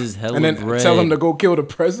brother, niggas is hella and then bread. tell him to go kill the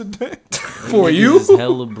president. For you? Is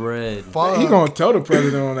hella bread. Fuck. He gonna tell the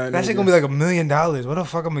president on that. That shit gonna be like $1 million. Where the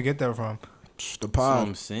fuck I'm gonna get that from? The That's pod. what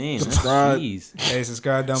I'm saying. Subscribe. Hey,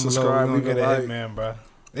 subscribe down below. Subscribe, We're gonna get a like. hitman, bro.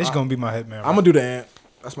 This gonna be my hitman. I'm gonna do the ant.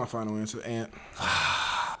 That's my final answer. Ant.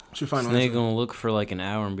 What's your final This answer? nigga gonna look for like an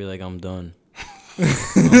hour and be like, I'm done.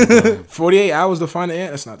 48 hours to find an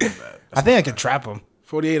ant. That's not that bad. I think I can trap him.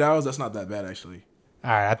 48 hours. That's not that bad actually. All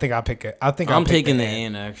right, I think I'll pick it. I'm pick taking the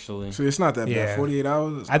ant actually. See, it's not that Yeah. bad. 48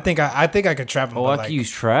 hours. I think I could trap him. Oh, but I like, can use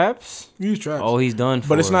traps? Use traps. Oh, he's done.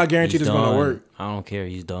 But it's for not it. guaranteed He's it's gonna done. work. I don't care.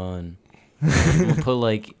 He's done. I'm gonna put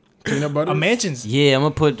like Peanut butter. a mansion's. yeah.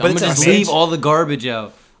 I'm gonna it's just a leave mansion. all the garbage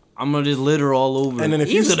out. I'm gonna just litter all over. And then if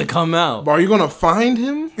he's you gonna come out. Are you gonna find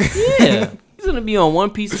him? Yeah. He's gonna be on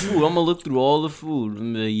one piece of food. I'm gonna look through all the food.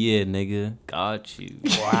 I'm like, yeah, nigga, got you.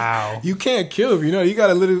 Wow. You can't kill him. You know, you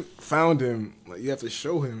gotta literally found him. Like you have to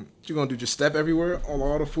show him. What you gonna do? Just step everywhere on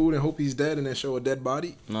all the food and hope he's dead, and then show a dead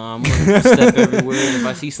body? Nah, I'm gonna step everywhere. If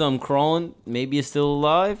I see something crawling, maybe it's still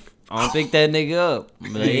alive. I'll pick that nigga up.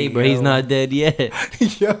 I'm like, hey, bro, he's not dead yet.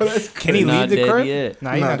 Yo, that's Can he Not leave the dead crib? yet.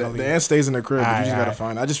 Nah, he's Nah, not the, gonna the leave. ant stays in the crib. But you just Aight, gotta aight.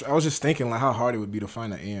 find. I was just thinking like how hard it would be to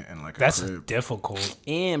find an ant in like a That's crib. difficult.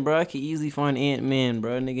 And bro, I could easily find Ant-Man,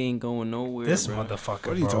 bro. Nigga ain't going nowhere. This bro. motherfucker.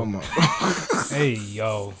 What are you bro. talking about? Hey yo.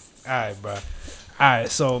 All right, bro. All right,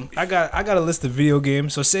 so I got a list of video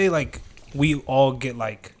games. So say like we all get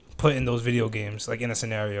like put in those video games like in a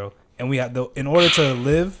scenario, and we have in order to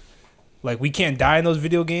live, like we can't die in those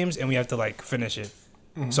video games, and we have to like finish it.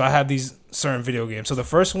 So I have these certain video games. So the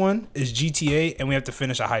first one is GTA, and we have to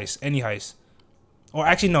finish a heist, any heist, or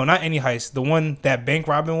actually no, not any heist. The one that bank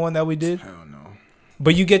robbing one that we did. Hell no.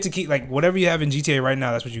 But you get to keep like whatever you have in GTA right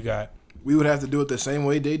now. That's what you got. We would have to do it the same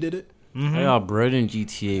way they did it. I got bread in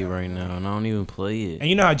GTA right now, and I don't even play it. And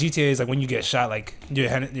you know how GTA is like when you get shot, like your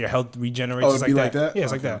health regenerates. Oh, just it'd be like like that. Yeah,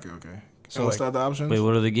 it's okay, like that. Okay. So, So what's like- the other options? Wait,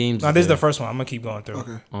 what are the games? No, this is the there? first one. I'm gonna keep going through.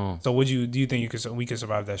 Okay. Oh. So do you think we could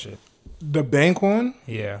survive that shit? The bank one.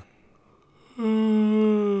 Yeah.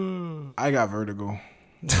 I got vertigo.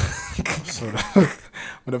 So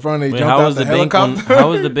when the front they Wait, jumped how out was the the bank one? helicopter. How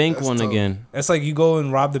was the bank That's one tough. again? It's like you go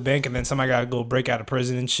and rob the bank, and then somebody gotta go break out of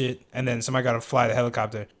prison and shit, and then somebody gotta fly the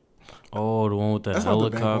helicopter. Oh, the one with the That's not the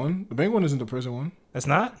bank helicopter. one. The bank one isn't the prison one. That's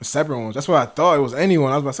not. The separate ones. That's what I thought it was.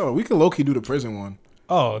 Anyone. I was about to say, oh, we could low key do the prison one.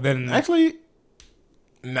 Oh, then Actually,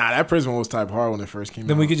 nah, that prison one was type hard when it first came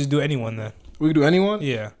out. we could just do anyone then. We could do anyone.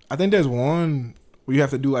 Yeah. I think there's one where you have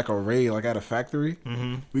to do like a raid, like at a factory.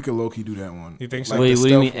 Mm-hmm. We could low key do that one. You think so? Like Wait, the what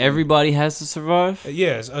do you mean? stealth one. Everybody has to survive?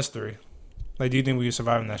 Yeah, it's us three. Like, do you think we could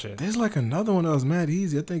survive in that shit? There's like another one that was mad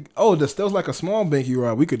easy. I think. Oh, there was like a small bank you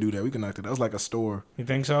robbed. We could do that. We could knock that. That was like a store. You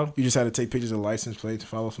think so? You just had to take pictures of license plates,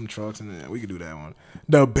 follow some trucks, and then we could do that one.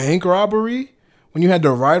 The bank robbery, when you had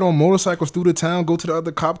to ride on motorcycles through the town, go to the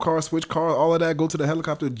other cop car, switch car, all of that, go to the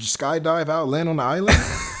helicopter, skydive out, land on the island.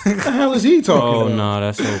 What the hell is he talking Oh about? no,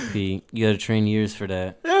 that's OP. You gotta train years for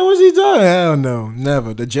that. Yeah, what's he talking? Hell no,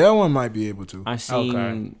 never. The jail one might be able to. I seen.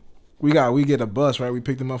 Okay. We get a bus, right? We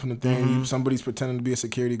pick them up from the thing. Somebody's pretending to be a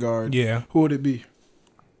security guard. Yeah. Who would it be?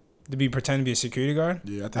 To be pretend to be a security guard?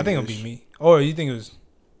 Yeah, I think it'll be me. Or you think it was?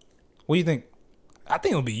 What do you think? I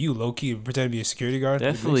think it'll be you, low key, pretend to be a security guard.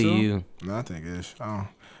 Definitely so? you. No, I think it's. I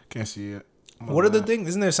can't see it. What are the things?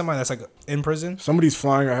 Isn't there somebody that's like in prison? Somebody's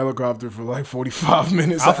flying a helicopter for like 45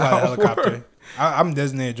 minutes. I'll an fly the hour. helicopter. I'm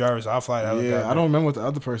designated driver, so I'll fly the helicopter. Yeah, I don't remember what the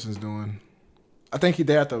other person's doing. I think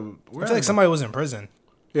they at the. I feel like somebody was in prison.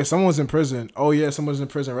 Yeah, someone's in prison. Oh yeah, someone's in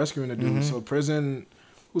prison rescuing the dude. So prison.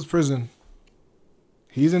 Who's prison?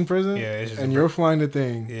 He's in prison. Yeah, it's just and a you're flying the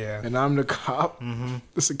thing. Yeah. and I'm the cop,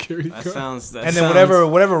 the security That guard. sounds. That And then sounds-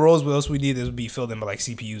 whatever roles else we need, this would be filled in by like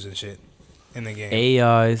CPUs and shit in the game.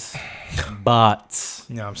 AIs, bots.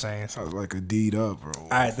 You know what I'm saying? Sounds like a deed up, bro. All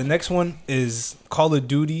right, the next one is Call of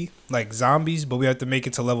Duty, like zombies, but we have to make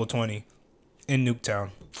it to level 20 in Nuketown.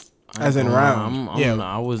 As in round. Yeah.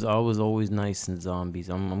 I was always nice in zombies.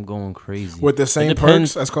 I'm going crazy. With the same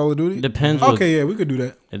depends- perks as Call of Duty. Depends. What, Okay, yeah, we could do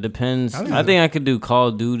that. it depends. I think I think I could do Call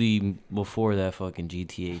of Duty before that fucking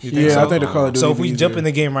GTA. shit. think Yeah, so? I think the Call of Duty. So if we be jump easier. in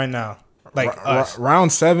the game right now, like us, round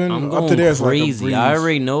 7 I'm up going to there is like a crazy. breeze. I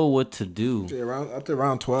already know what to do. Yeah, up to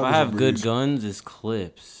round 12. If I is a have good breeze. guns, it's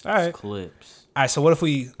clips. All right. It's clips. all right. So what if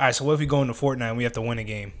we go into Fortnite and we have to win a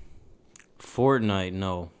game? Fortnite,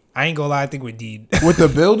 no. I ain't gonna lie, I think we're deed. With the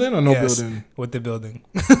building or no Yes, building? with the building,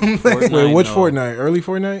 Fortnite, Wait, which no. Fortnite? Early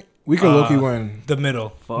Fortnite? We could low-key win. the middle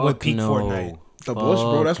Fuck with peak no. Fortnite. The bush,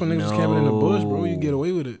 bro. That's when niggas was camping in the bush, bro. no. You get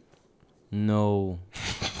away with it. No.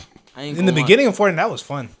 I ain't In the gonna lie. beginning of Fortnite, that was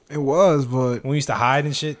fun It was, but when we used to hide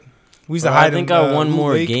and shit. We used to hide. I think I won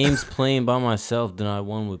more games playing by myself than I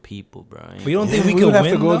won with people, bro. But you don't think we could have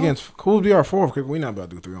win, to go against? Who would be our fourth? We're not about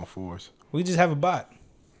to do 3-on-4s. We just have a bot.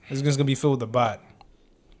 It's just gonna be filled with a bot.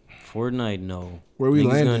 Fortnite, no. Where we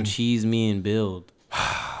landing? Gonna cheese me and build.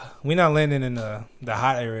 We not landing in the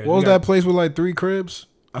hot area. What was that place with like 3 cribs?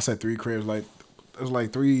 I said 3 cribs. Like it was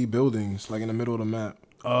like 3 buildings, like in the middle of the map.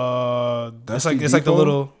 It's like the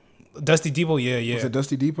little Dusty Depot. Yeah. Was it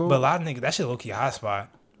Dusty Depot? But a lot of niggas, that shit low key hot spot.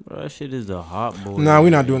 Bro, that shit is the hot boy. Nah, we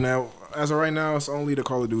not doing that. As of right now, it's only the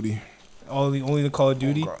Call of Duty. Only the Call of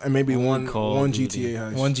Duty, and maybe one GTA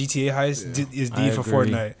heist. One GTA heist is D for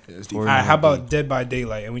Fortnite. Yeah, all right, how about Dead by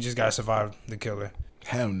Daylight, and we just gotta survive the killer?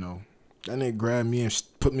 Hell no. That nigga grabbed me and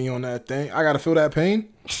put me on that thing. I gotta feel that pain.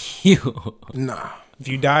 Nah. If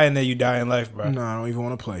you die in there, you die in life, bro. Nah, I don't even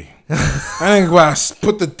want to play. I ain't gonna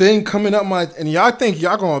put the thing coming up and y'all think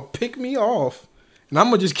y'all gonna pick me off, and I'm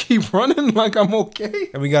gonna just keep running like I'm okay.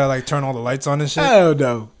 And we gotta like turn all the lights on and shit. Hell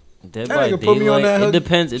no. Dead by Daylight. Put me on that it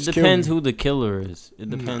depends. It depends who the killer is.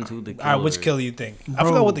 It depends who the killer is. All right, which killer you think? Bro, I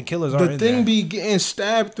forgot what the killers are. The thing be getting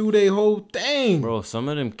stabbed through their whole thing. Bro, some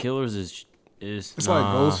of them killers is it's like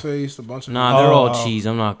Ghostface, a bunch of they're all cheese.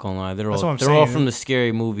 I'm not gonna lie. They're all from the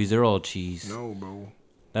scary movies. They're all cheese. No, bro.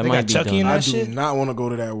 That might be Chucky done. I do not want to go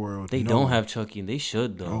to that world. They don't have Chucky. They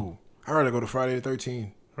should though. No. I'd rather go to Friday the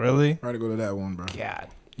 13th. Really? I'd rather go to that one, bro. God.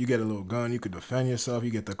 You get a little gun. You could defend yourself.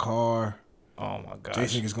 You get the car. Oh my god.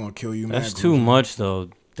 Jason is gonna kill you. That's too much though.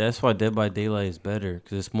 That's why Dead by Daylight is better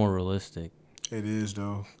because it's more realistic. It is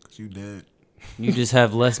though, cause you dead. You just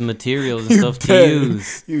have less materials and stuff to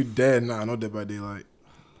use. You dead? Nah, no Dead by Daylight.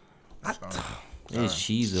 It's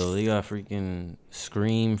cheese though. They got freaking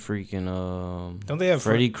Scream, freaking Don't they have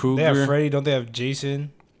Freddy Krueger? They have Freddy. Don't they have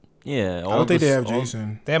Jason? Yeah. I don't think they have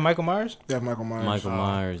Jason. They have Michael Myers. They have Michael Myers. Michael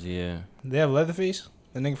Myers, yeah. They have Leatherface.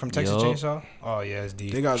 The nigga from Texas Chainsaw. Oh yeah, it's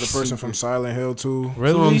deep. They got the person from Silent Hill too.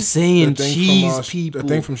 Really? That's what I'm saying. Cheese people. The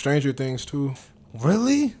thing from Stranger Things too.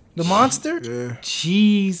 Really? The monster? Yeah.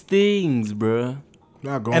 Cheese things, bruh.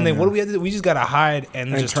 Not going. And then what do we have to do? We just gotta hide and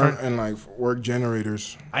just turn and like work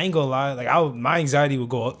generators. I ain't gonna lie. Like my anxiety would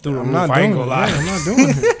go through the roof. I ain't gonna lie. I'm not doing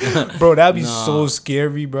it, bro. That'd be so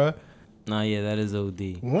scary, bro. Nah, yeah, that is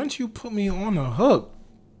OD. Once you put me on a hook,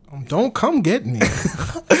 don't come get me.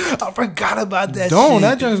 I forgot about that.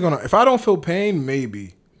 That junk's gonna. If I don't feel pain,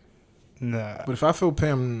 maybe. Nah. But if I feel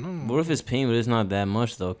pain, what if it's pain, but it's not that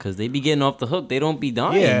much though? Cause they be getting off the hook. They don't be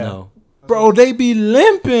dying though. Bro, they be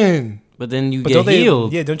limping. But then you get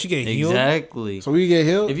healed. Don't you get healed? Exactly. So we get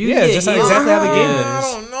healed? If you get just healed, exactly how the game is. I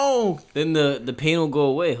don't know. Then the pain will go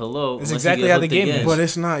away. Hello. It's exactly how the game is. But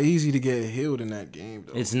it's not easy to get healed in that game,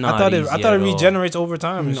 though. It's not. I thought it regenerates over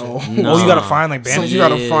time. No. Oh, you gotta find like bandages. You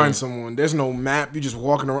gotta find someone. There's no map. You just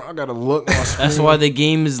walking around. I gotta look. That's why the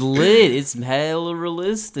game is lit. It's hella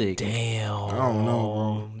realistic. Damn. I don't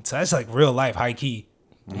know, bro. So that's like real life, high key.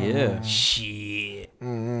 Yeah. Shit.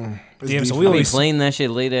 Mm-hmm. Damn. So we always playing that shit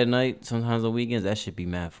late at night. Sometimes on weekends. That should be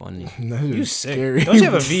mad funny. You sick? Scary. Don't you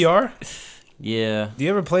have a VR? Yeah. Do you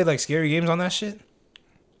ever play like scary games on that shit?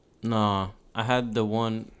 Nah, I had the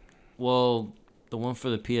one. Well, the one for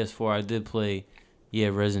the PS4. I did play. Yeah,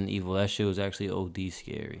 Resident Evil. That shit was actually OD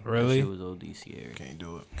scary. Really? That shit was OD scary. Can't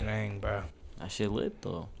do it. Dang, bro. That shit lit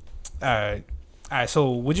though. All right.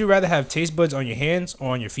 So, would you rather have taste buds on your hands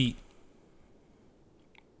or on your feet?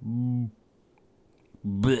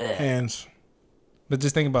 Hands. But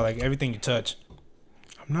just think about like everything you touch.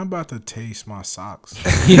 I'm not about to taste my socks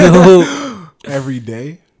Yo. every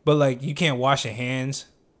day. But like you can't wash your hands.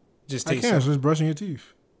 Just taste. I can't. It's just brushing your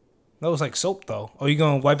teeth. That was like soap though. Or you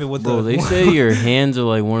gonna wipe it with Bro, they say your hands are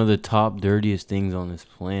like one of the top dirtiest things on this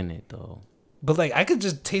planet though. But like I could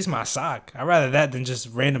just taste my sock. I'd rather that than just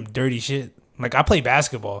random dirty shit. Like I play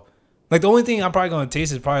basketball. Like the only thing I'm probably gonna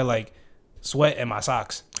taste is probably like sweat and my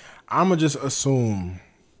socks. I'ma just assume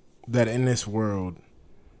that in this world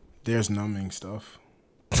there's numbing stuff.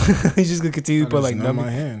 He's just gonna continue to put like numb my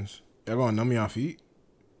hands. Y'all gonna numb your feet?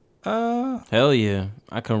 Hell yeah.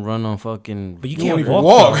 I can run on fucking. But you can't can't even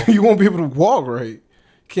walk. You won't be able to walk right.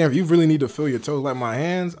 If you really need to feel your toes, like my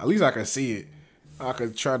hands, at least I can see it. I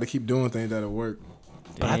could try to keep doing things that'll work.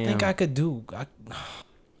 But I think I could do.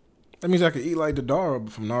 That means I could eat like the Dara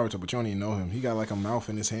from Naruto, but you don't even know him. He got like a mouth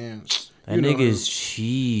in his hands. That nigga is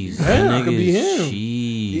cheese. Yeah, that nigga could be is him.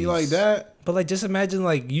 cheese. Eat like that. But like, just imagine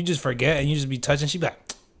like you just forget and you just be touching. She be like,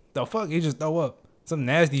 "The fuck?" You just throw up some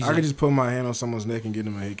nasty shit. I could just put my hand on someone's neck and get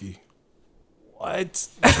him a hickey. What?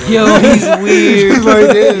 Yo, he's weird. He's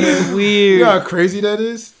weird. You know how crazy that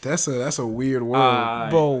is? That's a weird word.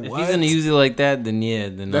 Bro, if he's gonna use it like that, then yeah,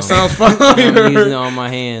 then that sounds fire. I'm using it on my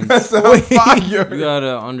hands. That sounds fire. You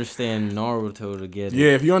gotta understand Naruto to get it.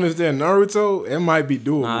 Yeah, if you understand Naruto, it might be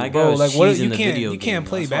doable. Nah, bro, like what? You can't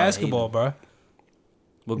play basketball, bro.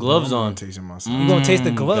 With gloves on. Tasting myself. You gonna taste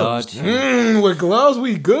the gloves? With gloves,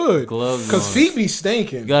 we good. Gloves, because feet be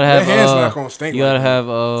stinking. You gotta have. Your hands not gonna stink. You gotta have.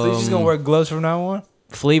 So you just gonna wear gloves from now on?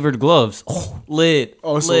 Flavored gloves. Lit.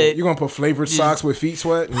 Oh, so lit. you're gonna put flavored socks with feet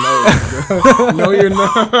sweat? No, no, you're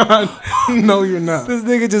not. No, you're not. This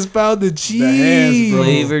nigga just found the cheese. The hands, bro.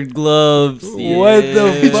 Flavored gloves. Yeah. What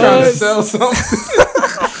the fuck? Trying to sell something?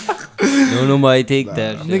 No, nobody take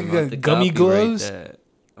that. Nigga got gummy gloves.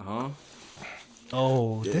 Uh-huh.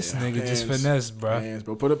 Oh, Yeah, this nigga hands, just finessed, bro. Hands,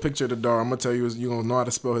 bro. Put a picture of the dog. I'm gonna tell you, you gonna know how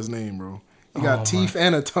to spell his name, bro. He got Oh, teeth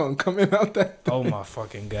and a tongue coming out that. Oh my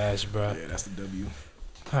fucking gosh, bro. Yeah, that's the W.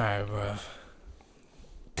 All right, bro.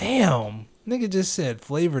 Damn, nigga just said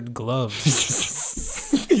flavored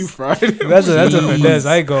gloves. You fried him. That's a finesse.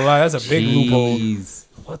 I ain't gonna lie. That's a big loophole. Jeez.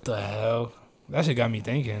 What the hell? That shit got me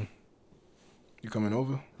thinking. You coming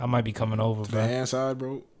over? I might be coming over, The bro. hand side,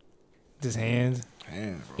 bro. Just hands.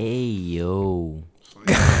 Hand, bro. Hey yo.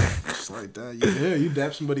 Just like that. Yeah, you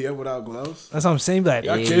dap somebody up without gloves. That's what I'm saying. Like,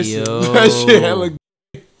 Y'all Hey, kissing. yo. That shit hella.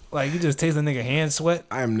 like you just taste the nigga hand sweat.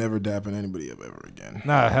 I am never dapping anybody up ever again.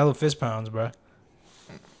 Nah, hella fist pounds, bro.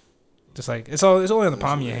 Just like it's only on the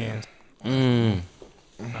palm of your hands.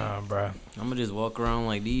 Bro. I'm gonna just walk around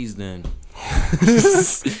like these then.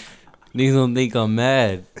 Niggas don't think I'm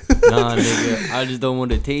mad. Nah, nigga. I just don't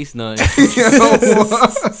want to taste nothing.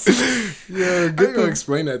 Yeah, good to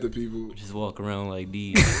explain that to people. Just walk around like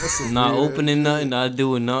these. Not opening nothing, not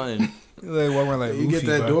doing nothing. Like walk around like You Luffy, get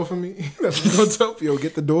that bro. door for me? That's what I'm gonna tell you. Yo,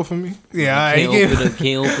 get the door for me. Yeah,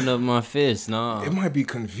 Can't open up my fist. Nah. It might be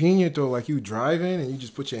convenient though, like you driving and you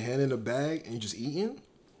just put your hand in the bag and you just eating.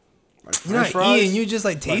 Like You're not eating, you just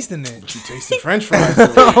like tasting it. But you tasting French fries.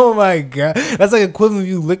 Though. Oh my god, that's like equivalent if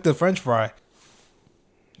you lick the French fry.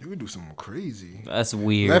 You would do something crazy. That's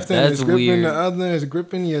weird. Left hand That's is gripping, weird. the other is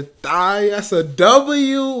gripping your thigh. That's a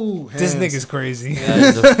W. This Hands. nigga's crazy.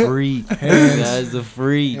 Guy's a freak. Guy's a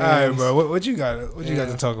freak. All right, bro. What you got? What you got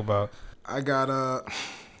to talk about? I got Oh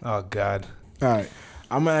god. All right,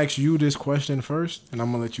 I'm gonna ask you this question first, and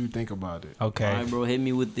I'm gonna let you think about it. Okay. All right, bro. Hit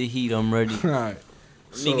me with the heat. I'm ready. All right.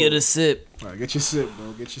 Let me get a sip. All right, get your sip,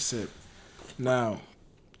 bro. Get your sip. Now,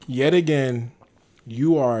 yet again,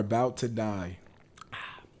 you are about to die.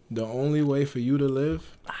 The only way for you to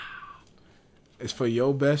live is for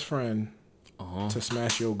your best friend to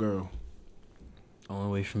smash your girl.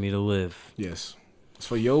 Only way for me to live. Yes. It's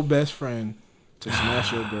for your best friend to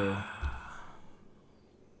smash your girl.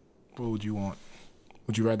 What would you want?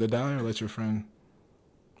 Would you rather die or let your friend?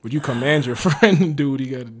 Would you command your friend to do what he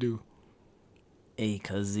got to do? Hey,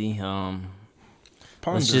 cuzzy. Ponder.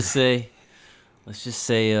 Let's just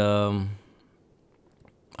say, I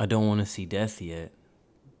don't want to see death yet.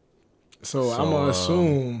 So I'm gonna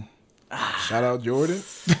assume. Shout out Jordan.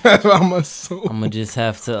 That's what I'm gonna assume. I'm gonna just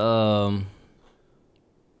have to. I'm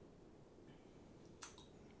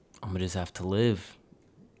gonna just have to live.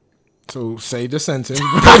 So say the sentence. say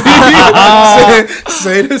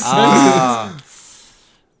the sentence.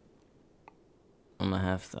 I'm gonna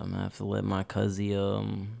have to let my cuzzy go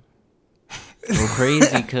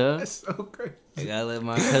crazy, cuz. That's so crazy. I gotta let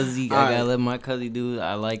my cuzzy do.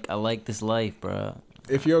 I like this life, bro.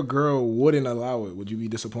 If your girl wouldn't allow it, would you be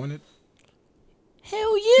disappointed?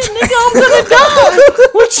 Hell yeah, nigga, I'm gonna die.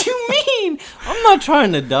 What you mean? I'm not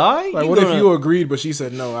trying to die. Like, what if you agreed, but she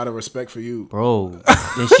said no out of respect for you? Bro,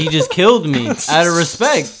 then she just killed me out of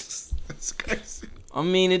respect. That's crazy. I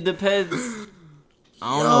mean, it depends.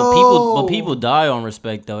 I don't know. People die on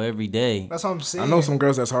respect though every day. That's what I'm saying. I know some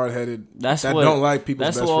girls that's hard headed. That don't like people's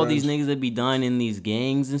That's best what all friends. these niggas that be dying in these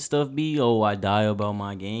gangs and stuff be. Oh, I die about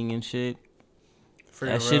my gang and shit.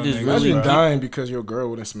 That shit is really. Imagine dying because your girl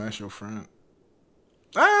wouldn't smash your friend.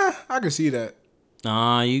 I can see that.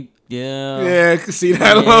 Nah, yeah. Yeah, I can see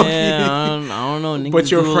that. Yeah, I don't know. Niggas But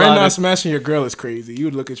your do a friend lot not of- smashing your girl is crazy. You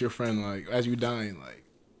would look at your friend like, as you dying, like,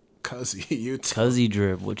 cuzzy, you. Cuzzy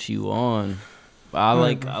drip, what you on? I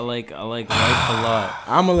like life a lot.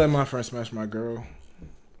 I'm gonna let my friend smash my girl.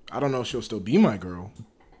 I don't know if she'll still be my girl.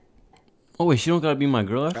 Oh wait, she don't gotta be my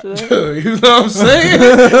girl after that. You know what I'm saying?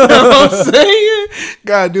 You know what I'm saying?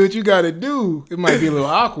 Gotta do what you gotta do. It might be a little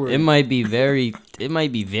awkward. It might be very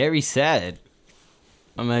sad.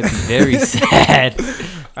 I might be very sad.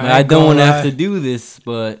 I don't want to have to do this,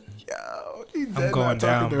 but I'm going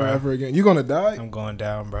down, bro. Ever again. You gonna die? I'm going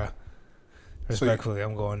down, bro. Respectfully,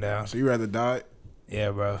 I'm going down. So you rather die?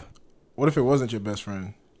 Yeah, bro. What if it wasn't your best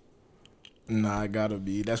friend? Nah, it gotta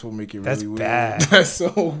be. That's what make it really weird. Bad. That's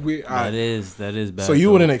so weird. That is bad. So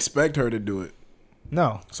you wouldn't expect her to do it?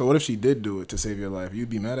 No. So what if she did do it to save your life? You'd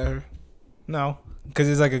be mad at her? No, because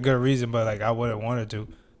it's like a good reason, but like I wouldn't want her to.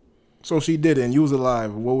 So if she did it and you was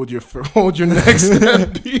alive, what would your next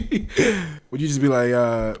step be? Would you just be like,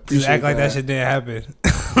 just act like that shit didn't happen?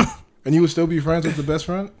 And you would still be friends with the best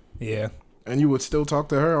friend? Yeah. And you would still talk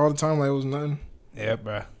to her all the time like it was nothing? Yeah,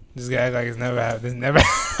 bro. This guy act like it's never happened. This never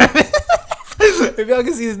happened. If y'all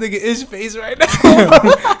can see this nigga Ish face right now,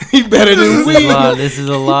 he better than we. This is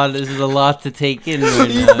a lot to take in. Right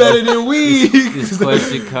He now. better than we. This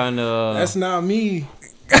question kind of. That's not me.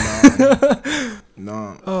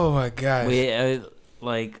 No. Oh my gosh. Wait,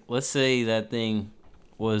 like let's say that thing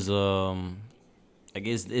was I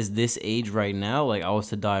guess is this age right now? Like I was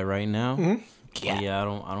to die right now. Mm-hmm. Yeah, I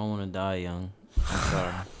don't want to die young. I'm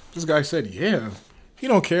sorry. This guy said, yeah. He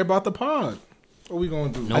don't care about the pod. What we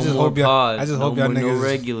gonna do? No I just more hope y'all. pods, I just no hope y'all more, niggas no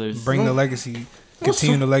regulars. bring the legacy,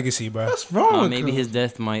 continue the legacy, bro. What's wrong? Maybe his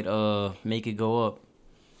death might make it go up.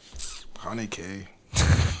 100K.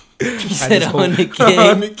 He said 100K.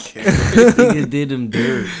 100K. Niggas did him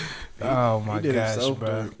dirt. Oh my He did gosh, himself,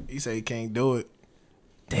 bro. dude. He said he can't do it.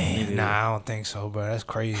 Damn, nah, I don't think so, bro. That's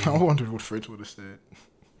crazy. I wondered what Fritz would have said.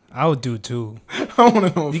 I would do too. I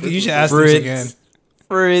want to know. What You should Fritz ask this again.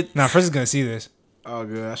 Fritz. Nah, Fritz is gonna see this. Oh,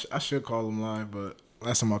 good. I should call him live, but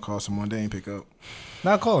last time I called someone, they ain't pick up.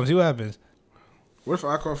 Nah, call him. See what happens. What if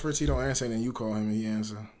I call Fritz, he don't answer, and then you call him and he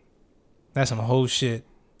answer? That's some whole shit,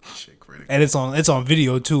 Shit, critical. and it's on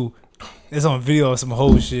video too. It's on video of some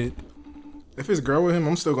whole shit. If it's girl with him,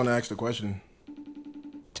 I'm still gonna ask the question.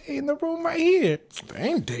 They in the room right here.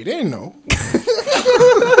 They didn't know.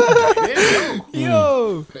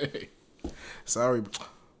 Yo. Hey. Sorry.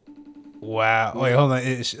 Wow. Wait, hold on.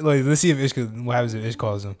 Ish. Wait, let's see if Ish. What happens if Ish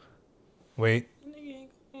calls him? Wait. Nigga ain't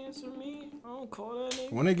answer me. I don't call that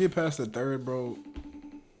nigga. When they get past the third, bro.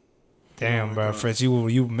 Damn, my bro, God. Fritz,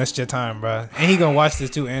 you missed your time, bro. And he gonna watch this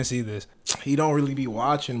too and see this. He don't really be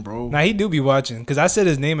watching, bro. Nah, he do be watching because I said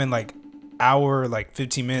his name in like hour, like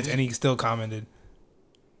 15 minutes, and he still commented.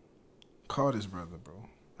 Call this brother, bro.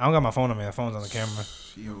 I don't got my phone on me. The phone's on the camera.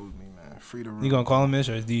 He owes me, man. Free the room. You gonna call him Ish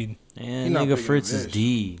or is D? And not nigga big Fritz of a is bitch.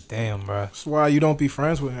 D. Damn, bro. That's why you don't be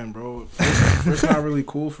friends with him, bro. Fritz not really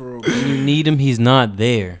cool for real. When you need him, he's not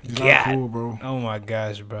there. He's not cool, bro. Oh my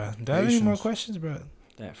gosh, bro. Do I have any more questions, bro?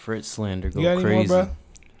 That Fritz slander go You got any crazy. more, bro?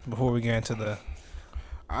 Before we get into the,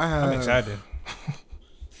 I'm excited. I'm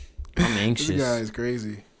This anxious. guy is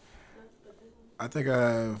crazy. I think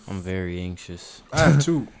I'm very anxious. I have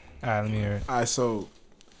two. All right, let me hear it. All right, so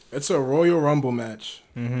it's a Royal Rumble match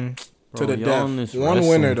Mm-hmm. to the y'all on death. this One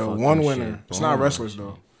winner wrestling though. fucking One shit. winner. It's not Boring wrestlers shit.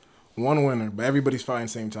 though. One winner, but everybody's fighting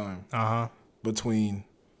same time Uh huh. between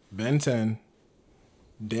Ben 10,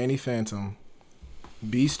 Danny Phantom,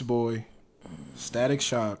 Beast Boy, Static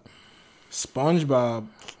Shock, SpongeBob,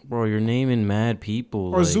 Bro, you're naming mad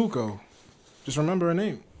people. or like, Zuko. Just remember her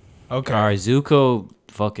name. Okay. All right, Zuko,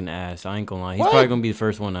 fucking ass. I ain't gonna lie. He's What? probably gonna be the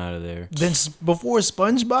first one out of there. Then before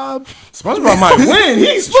SpongeBob, SpongeBob might win.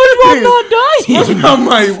 He's SpongeBob not dying. SpongeBob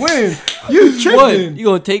might win. You What? tripping? You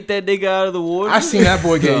gonna take that nigga out of the water? I seen that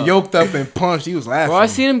boy get yoked up and punched. He was laughing. Bro, I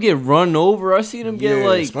seen him get run over. I seen him get Yeah,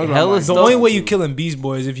 like SpongeBob hella might- the stuff. only way you killing Beast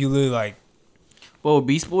Boy is if you live like, Bro,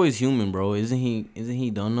 Beast Boy is human, bro. Isn't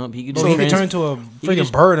he done up? He could so just he can turn trans- into a he freaking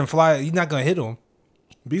just- bird and fly. You're not gonna hit him.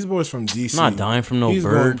 Beast Boy's from DC. I'm not dying from no He's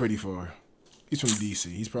going bird. pretty far. He's from DC.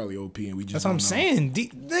 He's probably OP, and we just That's what I'm don't know.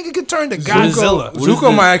 saying. Nigga could turn to Zuko- Godzilla What is Zuko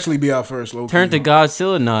this? might actually be out first. Low Turn to key.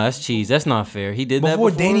 Godzilla? Nah, that's cheese. That's not fair. He did that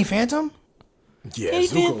before before. Danny Phantom. Yeah, Danny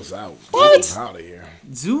Zuko's out. What? Zuko's out of here.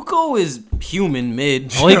 Zuko is human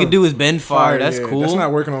mid. All he can do is bend fire. That's yeah. cool. That's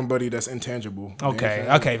not working on Buddy. That's intangible. Okay, Danny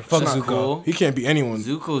okay, fuck Phantom. Zuko. cool. He can't be anyone.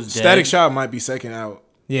 Zuko's dead. Static Shock might be second out.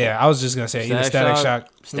 Yeah, I was just gonna say either Static Shock.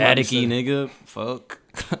 Staticky nigga. Fuck.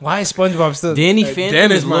 Why is SpongeBob still? Danny Hey, Phantom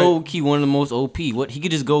Dennis is low key one of the most OP. What he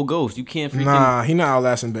could just go ghost. You can't freaking. Nah, he not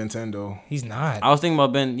outlasting Ben 10 though. He's not. I was thinking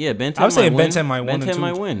about Ben. Yeah, Ben 10. I was saying might Ben win. 10 might win Ben and 10 two.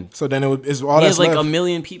 might win. So then it's all He that's has like left. a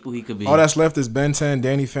million people he could be. All that's left is Ben 10,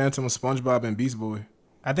 Danny Phantom, SpongeBob, and Beast Boy.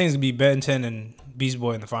 I think it's gonna be Ben 10 and Beast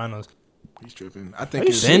Boy in the finals. He's tripping. I think you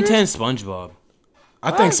it's Ben 10 SpongeBob.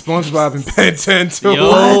 I think SpongeBob and Ben 10 too.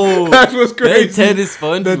 Yo, That's what's crazy. Ben 10 is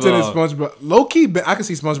SpongeBob. Ben 10 is SpongeBob. Low key, I can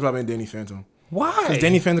see SpongeBob and Danny Phantom. Why? Because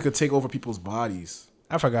Danny Phantom could take over people's bodies.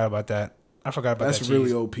 I forgot about that. That's that really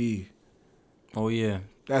cheese. OP. Oh yeah.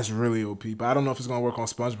 That's really OP. But I don't know if it's gonna work on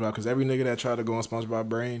SpongeBob because every nigga that tried to go on SpongeBob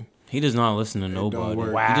brain, He does not listen to don't nobody. work.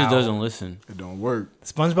 He Wow. just doesn't listen. it don't work.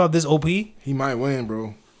 SpongeBob this OP? He might win,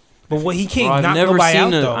 bro. But what he can't knock nobody out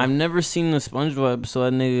though. I've never seen the SpongeBob episode.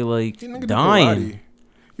 That nigga like dying.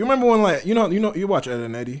 You remember when like you watch Ed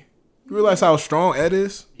and Eddie? You realize how strong Ed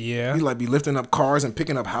is? Yeah. He like be lifting up cars and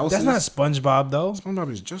picking up houses. That's not SpongeBob though.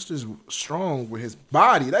 SpongeBob is just as strong with his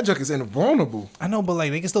body. That junk is invulnerable. I know, but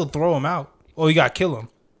like they can still throw him out. Or you gotta kill him.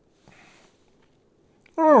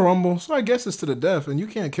 Or a rumble. So I guess it's to the death, and you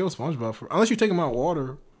can't kill SpongeBob unless you take him out of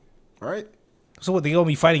water, right? So what? They gonna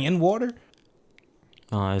be fighting in water?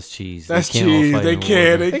 Oh, that's cheese. That's cheese. They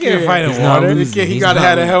can't fight in water. He gotta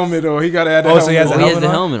have a helmet on. He gotta have the helmet. So he has a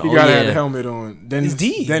helmet on? He gotta have the helmet on. Then he's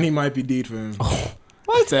deed. Then he might be deed for him.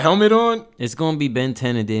 What? The helmet on? It's gonna be Ben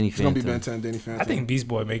 10 and Danny Phantom. It's gonna be Ben 10 and Danny Phantom. I think Beast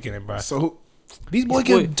Boy making it, bro. So Beast Boy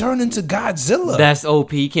can turn into Godzilla. That's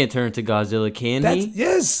OP. He can't turn into Godzilla, can he?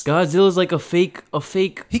 Yes. Godzilla's like a fake.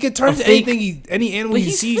 He can turn into anything. Any animal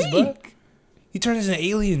he sees, bro. He turns into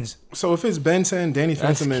aliens. So if it's Ben 10, Danny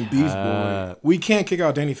Phantom, and Beast Boy, we can't kick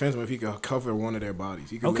out Danny Phantom if he can cover one of their bodies.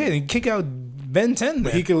 Then kick out Ben 10.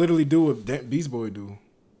 But he can literally do what Beast Boy do.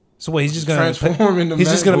 So what? He's just gonna transform into. He's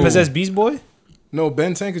just gonna possess Beast Boy. No,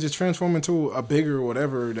 Ben 10 could just transform into a bigger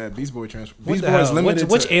whatever that Beast Boy transforms. Beast Boy is limited.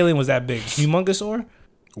 Which alien was that big? Humongosaur?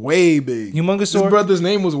 Way big. Humongosaur? His brother's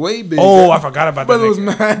name was way big. Oh, I forgot about that nigga. Brother was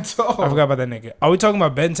mad tall. I forgot about that nigga. Are we talking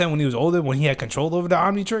about Ben 10 when he was older, when he had control over the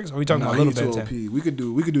Omnitrix? Or are we talking about little Ben 10? OP. We could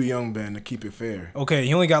do young Ben to keep it fair. Okay,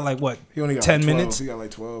 he only got like what? He only got 10 like 12. minutes? He got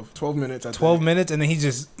like 12 minutes. 12 minutes, and then he's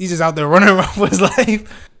just out there running around for his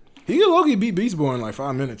life. He could low-key beat Beast Boy in like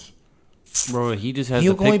 5 minutes. Bro, he just has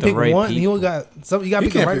to pick the right one. people. He got to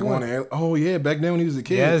pick the right one. Oh yeah, back then when he was a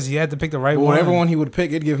kid. Yes, he had to pick the right one. Whatever one he would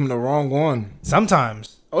pick, it'd give him the wrong one.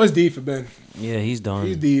 Sometimes. Oh, it's D for Ben. Yeah, he's done.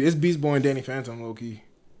 He's D. It's Beast Boy and Danny Phantom, low key.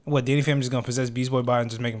 What, Danny Phantom just gonna possess Beast Boy body and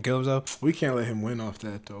just make him kill himself? We can't let him win off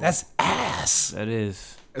that though. That's ass. That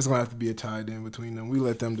is. It's gonna have to be a tie in between them. We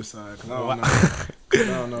let them decide. Cause I don't know.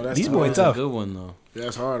 I don't know. That's Beast Boy tough. tough. A good one though. Yeah,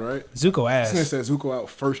 that's hard, right? Zuko ass. This said Zuko out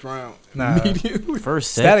first round. Nah. Immediately.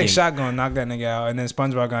 First Static second. Shock gonna knock that nigga out, and then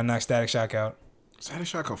SpongeBob gonna knock Static Shock out. Static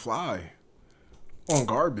Shock can fly on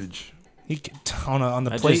garbage. He on the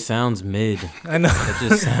that plate. Just sounds mid. I know. That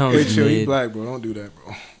just sounds Wait, chill, mid. he black, bro. Don't do that,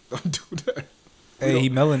 bro. Don't do that. Hey, he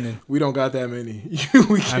melanin. We don't got that many.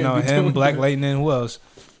 We can't I know him, Black Lightning. Who else?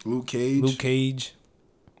 Luke Cage.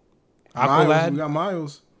 Aqualad. We got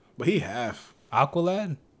Miles, but he half.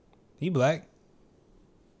 Aqualad. He black.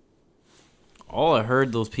 All I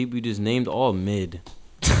heard, those people you just named, all mid.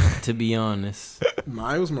 To be honest.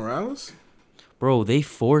 Miles Morales? Bro, they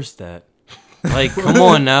forced that. Like, come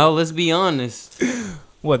on now, let's be honest.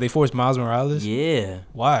 What, they forced Miles Morales? Yeah.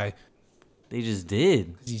 Why? They just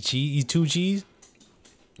did. Is he cheese? He's too cheese?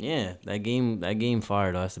 Yeah, that game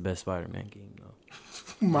fired. That's the best Spider-Man game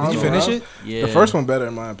though. Did you finish it? Yeah. The first one better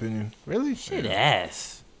in my opinion. Really? Shit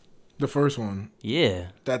ass. The first one. Yeah.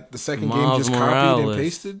 That the second Miles game just Morales. copied and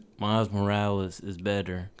pasted? Miles Morales is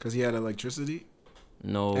better. Because he had electricity?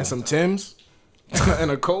 No. And some Timbs? And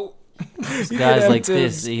a coat? Guys like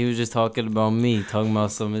this. He was just talking about me, talking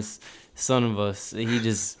about some son of us. He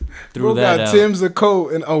just threw Bro that got out. Tim's a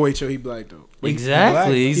coat and oh wait, yo, he black though.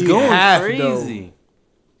 Exactly. He's He going half, crazy.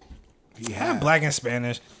 He Yeah, black and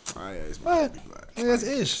Spanish. Oh, yeah, he's But black. that's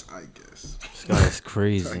ish. I guess. This guy's I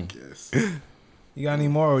crazy. guess. You got any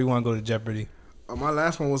more, or you want to go to Jeopardy? My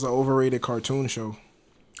last one was an overrated cartoon show.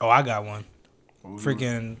 Oh, I got one.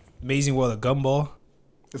 Freaking Amazing World of Gumball.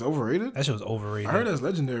 It's overrated? That shit was overrated. I heard that's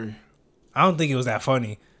legendary. I don't think it was that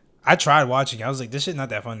funny. I tried watching it. I was like, this shit not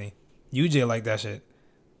that funny. UJ liked that shit.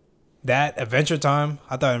 That Adventure Time,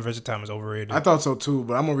 I thought Adventure Time was overrated. I thought so too,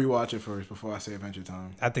 but I'm gonna rewatch it first before I say Adventure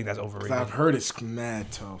Time. I think that's 'Cause overrated. I've heard it's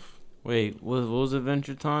mad tough. Wait, what was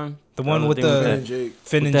Adventure Time? The one with thing with Finn the and Jake,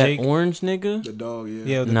 Finn and that Jake. orange nigga? the dog, yeah.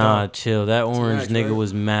 Yeah, the Nah, dog. chill. That orange Max, nigga right?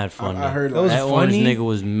 was mad funny. I heard That was that orange funny? nigga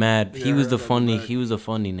was mad. Yeah, He I was heard the that funny. back. He was a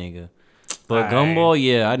funny nigga. But Aight. Gumball,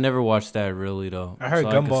 yeah, I never watched that really though. I heard so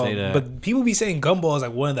I could say Gumball, that. but people be saying Gumball is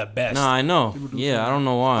like one of the best. Nah, I know. Yeah, I don't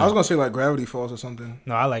know why. I was gonna say like Gravity Falls or something.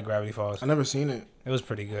 No, I like Gravity Falls. I never seen it. It was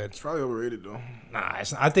pretty good. It's probably overrated though. Nah,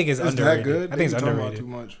 I think it's It's underrated. that good? I think it's They be talking about underrated. too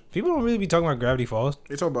much. People don't really be talking about Gravity Falls.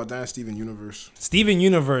 They talk about that in Steven Universe. Steven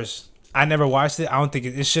Universe. I never watched it. I don't think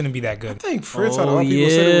it shouldn't be that good. I think Fritz out of Oh, all people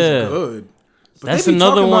said it yeah. was good. But That's they be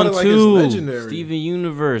another talking about one it like it's too. legendary. Steven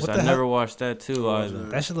Universe. What I the never hell? watched that too Oh, either.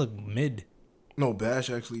 That should look mid. No, Bash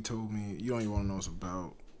actually told me you don't even want to know what it's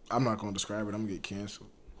about. I'm not gonna describe it. I'm gonna get canceled.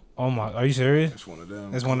 Oh my, are you serious? It's one of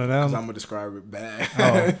them. It's one of them? Because I'm gonna describe it bad.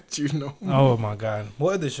 Oh. You know. Oh my god.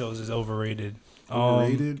 What other shows is overrated?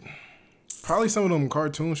 Overrated. Probably some of them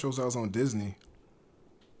cartoon shows that was on Disney.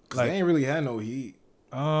 Cause Like- they ain't really had no heat.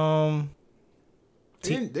 Um,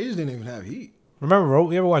 They just didn't even have heat. remember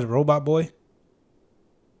you ever watch Robot Boy?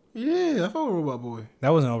 Yeah, I fuck with Robot Boy. That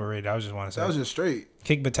wasn't overrated. I was just want to say that was just straight.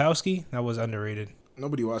 Kick Butowski. That was underrated.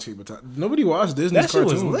 Nobody watched Kick Butowski. Nobody watched Disney's That shit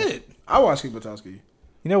cartoons. was lit. I watched Kick Butowski.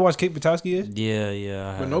 You never watched Kick Butowski? Is?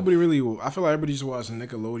 Yeah. But nobody really. I feel like everybody just watched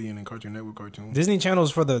Nickelodeon and Cartoon Network cartoons. Disney Channel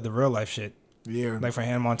is for the real life shit. Yeah, Like for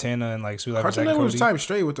Hannah Montana and like Sweet Life of Cartoon Zack and Network was Cody. type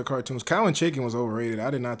straight with the cartoons. Cow and Chicken was overrated.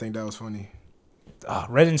 I did not think that was funny.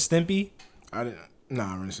 Red and Stimpy. I didn't.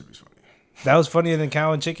 Nah, Ren and Stimpy's funny. That was funnier than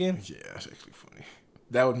Cow and Chicken. Yeah, that's actually funny.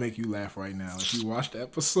 That would make you laugh right now if you watched the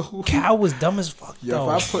episode. Cow was dumb as fuck. Yeah,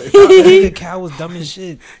 though. if Cow was dumb as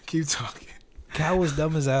shit. keep talking. Cow was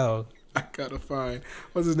dumb as hell. I gotta find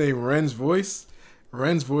what's his name. Ren's voice.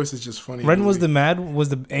 Ren's voice is just funny. Ren was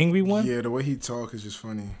the angry one. Yeah, the way he talk is just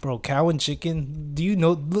funny. Bro, Cow and Chicken. Do you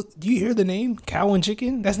know? Look, do you hear the name Cow and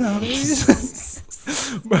Chicken? That's not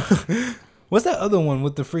hilarious. Bro, what's that other one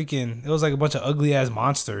with the freaking? It was like a bunch of ugly ass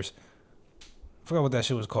monsters. I forgot what that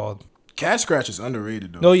shit was called. Cat Scratch is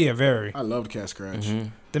underrated though. Oh yeah, very. I loved Cat Scratch. Mm-hmm.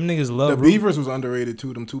 Them niggas love The Beavers was underrated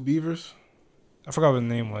too. Them two beavers. I forgot what the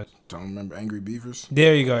name was. Don't remember Angry Beavers.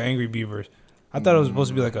 There you go, Angry Beavers. I thought it was supposed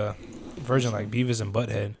to be like a version like Beavis and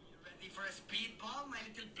Butthead. Ready for a speedball, my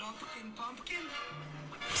little pumpkin?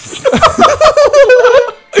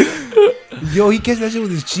 Yo, he catch that shit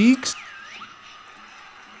with his cheeks.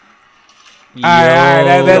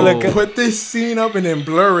 Alright, that look good. Put this scene up and then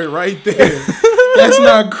blur it right there. That's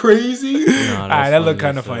not crazy. Nah, Alright, that look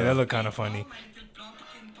kind of funny. That look kind of funny.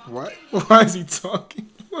 What? Why is he talking?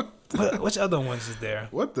 Which other ones is there?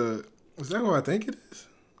 What the? Is that who I think it is?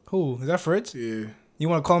 Who is that? Fritz? Yeah. You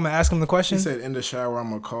want to call him and ask him the question? He said, "In the shower, I'm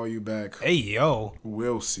gonna call you back." Hey yo.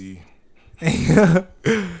 We'll see. Yeah.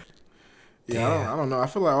 I don't know. I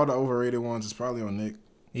feel like all the overrated ones is probably on Nick.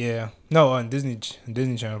 Yeah. No, on Disney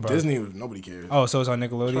Channel, bro. Disney, nobody cares. Oh, so it's on It's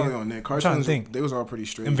probably Nickelodeon. on Nick. I'm Cartoons, trying to think. they was all pretty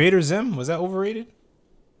straight. Invader Zim, was that overrated?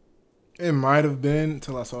 It might have been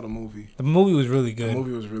until I saw the movie. The movie was really The good.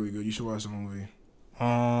 movie was really good. You should watch the movie.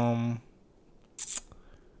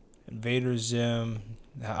 Invader Zim.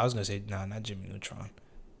 I was gonna say not Jimmy Neutron.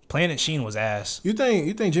 Planet Sheen was ass. You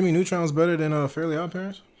think Jimmy Neutron's better than Fairly Odd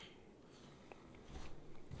Parents?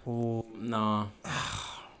 Ooh. Nah.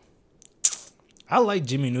 I like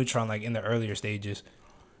Jimmy Neutron like in the earlier stages.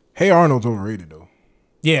 Hey Arnold's overrated though.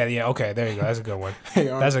 Yeah, okay, there you go. That's a good one. Hey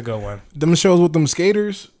Arnold. That's a good one. Them shows with them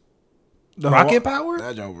skaters. Rocket Power?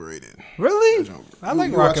 That's overrated. Really? That's overrated. I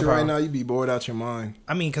like you Rocket watch it Power. right now, you be bored out your mind.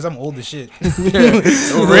 I mean, because I'm old as shit.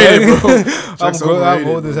 It's overrated, bro. I'm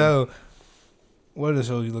old as hell. What are the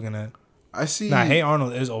shows you looking at? I see. Nah, Hey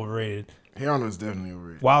Arnold is overrated. Hey Arnold's definitely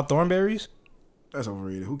overrated. Wild Thornberries? That's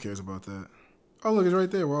overrated. Who cares about that? Oh, look, it's right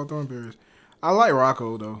there. Wild Thornberries. I like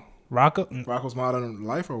Rocco though. Rocco's Modern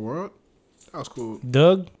Life or World. That was cool.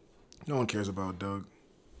 Doug? No one cares about Doug.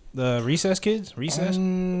 The Recess Kids? Recess?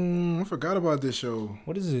 I forgot about this show.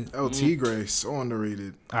 What is it? LT Gray, so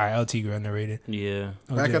underrated. All right, LT Gray underrated. Yeah.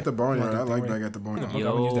 Back Okay. at the Barnyard. I like Right. Back at the Barnyard. Okay, I'm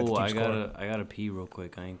gonna use that to Yo, keep score. I gotta pee real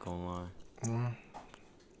quick. I ain't gonna lie.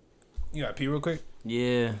 You got pee real quick?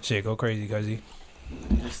 Yeah. Shit, go crazy, cuzzy.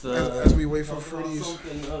 Just As we wait for Freddy's.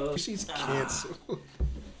 She's canceled. All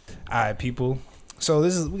right, people. So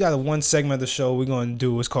we got one segment of the show we're gonna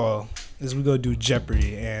do. We're gonna do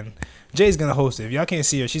Jeopardy, and Jay's gonna host it. If y'all can't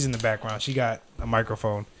see her, she's in the background. She got a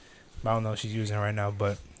microphone. I don't know if she's using it right now,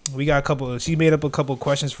 but we got a couple. She made up a couple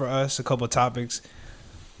questions for us, a couple topics.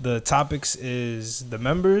 The topics is the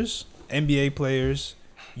members, NBA players,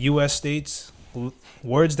 U.S. states,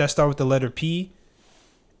 words that start with the letter P,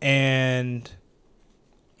 and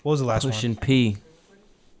what was the last pushing one? P.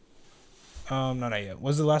 No, not yet. What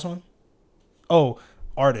was the last one? Oh,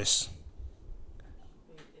 artists.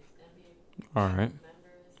 All right.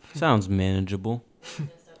 Sounds manageable.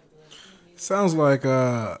 Sounds like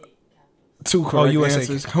two correct USA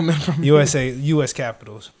answers coming from U.S.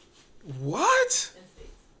 capitals What?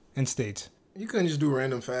 and states. You couldn't just do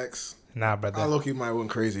random facts. Nah, I brother. low-key might went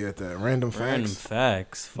crazy at that. Random Random facts.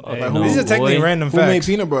 facts. Fuck Hey, Like, no, these are technically boy. random Who made facts.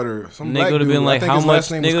 peanut butter? Some black Nigga would have dude. been I like, think how his much?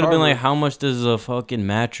 last name was Nigga would have been Carver. like, how much does a fucking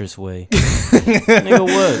mattress weigh? Nigga,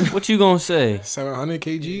 what? What you gonna say? 700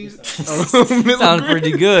 kgs. Sounds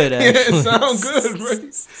pretty good. Yeah, Actually. it sounds good,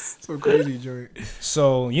 right? So crazy joint.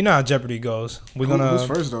 So you know how Jeopardy goes. We're gonna. Who's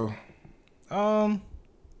first though?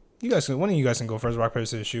 You guys can. One of you guys can go first. Rock paper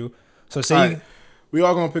scissors shoot. So say All you. right. We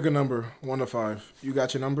all gonna pick a number, 1 to 5. You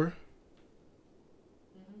got your number?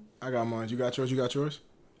 I got mine. You got yours? You got yours?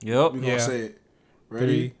 Yep. We gonna Yeah. say it.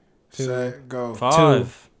 Ready, 3, 2. set, go.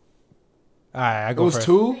 5. All right, I It go was first.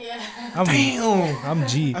 2? I'm, Damn. I'm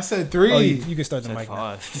G. I said 3. Oh, you can start the Said mic.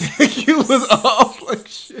 Now. 5. You was off like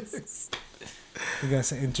shit. You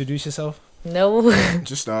guys introduce yourself. No,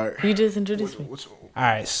 Just start. you just introduced me. Which All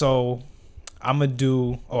right, so I'm gonna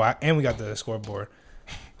do. And we got the scoreboard.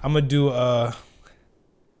 I'm gonna do.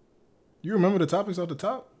 You remember the topics off the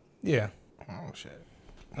top? Yeah. Oh shit.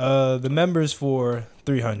 The members for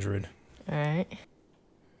 300. All right.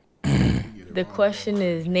 The question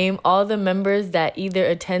is, name all the members that either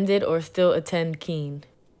attended or still attend Keen.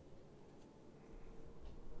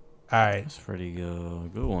 All right. That's pretty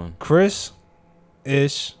good. Good one. Chris,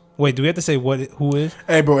 Ish. Wait, do we have to say who is?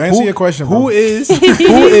 Hey, bro, answer your question, bro. Who is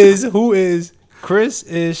Chris,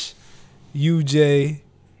 Ish, UJ,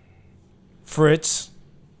 Fritz,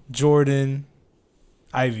 Jordan,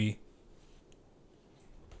 Ivy?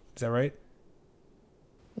 Is that right?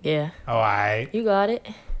 Yeah. Oh, all right. You got it.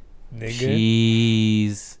 Nigga.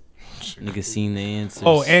 Jeez. Nigga seen the answers.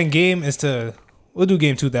 Oh, and game is we'll do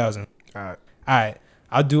game 2000. All right. All right.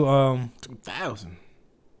 I'll do 2,000.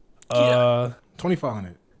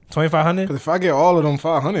 2,500. 2,500. Because if I get all of them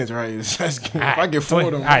 500s right, it's just if I get 4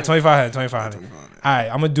 of them. All right, 2,500. 2,500. All right,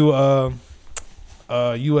 I'm gonna do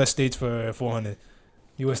U.S. states for 400.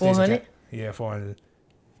 U.S. 400. Yeah, 400.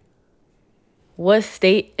 What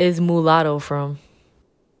state is mulatto from?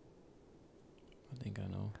 I think I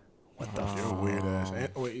know. What the You're weird ass.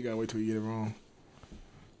 Wait, you gotta wait till you get it wrong.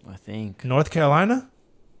 I think. North Carolina?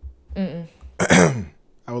 Mm-mm.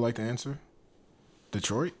 I would like to answer.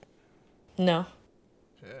 Detroit? No.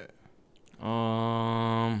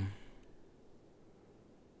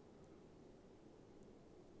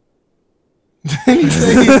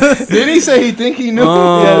 Did he say he think he knew?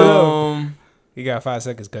 Yeah, he got 5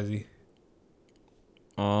 seconds, cuzzy.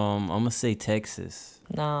 I'm gonna say Texas.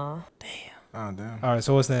 Nah. Oh, damn. All right,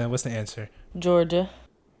 so what's the answer? Georgia.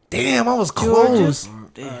 Damn, I was close. All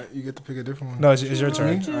right, you get to pick a different one. No, it's your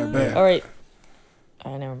turn. All right, bet. All right.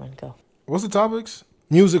 All right, never mind. Go. What's the topics?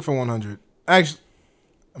 Music for 100. Actually,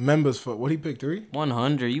 members for what he picked 3?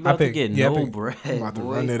 100. You about to get bread. I'm about to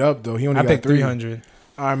boy. run it up though. He only I got picked 3. 300.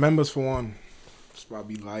 All right, members for 1. It's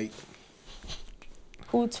probably light.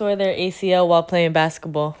 Who tore their ACL while playing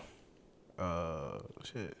basketball?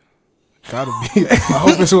 Shit. Gotta be. I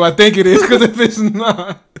hope it's who I think it is, because if it's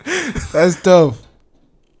not, that's tough.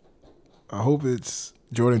 I hope it's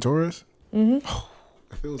Jordan Torres. Mm-hmm.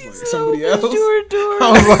 It feels like somebody else. Jordan Torres.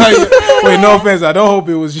 I was like, wait, no offense. I don't hope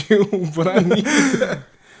it was you, but I need that.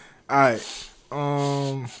 All right.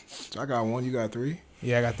 I got 1. You got 3.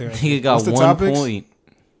 Yeah, I got 3. He got What's the 1 topics? point.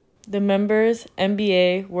 The members,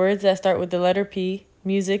 NBA, words that start with the letter P,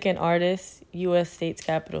 music and artists, U.S. states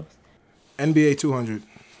capitals. NBA 200.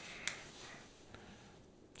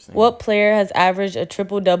 Same. What player has averaged a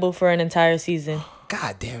triple-double for an entire season?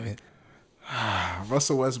 God damn it.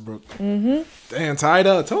 Russell Westbrook. Mm-hmm. Damn, tied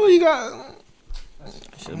up. Told you got.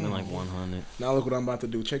 Should have been like 100. Now look what I'm about to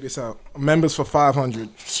do. Check this out. Members for 500.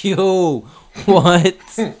 Yo, what?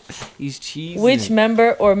 He's cheesy. Which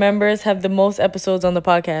member or members have the most episodes on the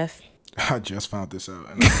podcast? I just found this out.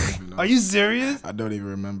 And I don't even know. Are you serious? I don't even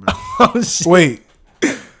remember. Oh, shit. Wait.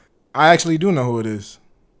 I actually do know who it is.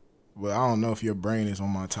 But I don't know if your brain is on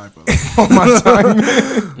my type of on my time.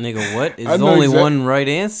 Nigga, what? I It's know only exact- one right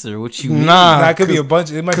answer. What you mean? Nah. That could be a bunch.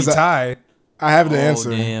 It might be 'cause tied. I have the Oh,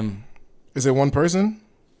 answer. damn. Is it one person?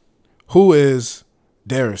 Who is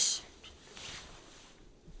Darris?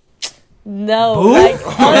 No. Boo? Like,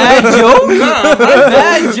 Bad joke?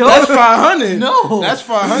 Bad joke? That's 500. No. That's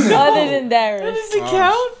 500. other than Darris. Does it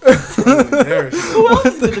count? Darris. Who else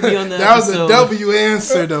is going to be on that That was a episode? W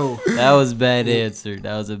answer though. That was a bad answer.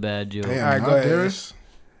 That was a bad joke. Damn, All right, not go ahead. Darris.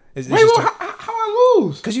 It's Wait, just well, how I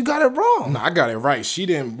lose? because you got it wrong. No, I got it right. She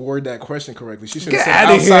didn't word that question correctly. She should Get have said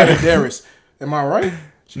outta outside here. of Darris. Am I right?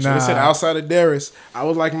 She should have said Nah. outside of Darris. I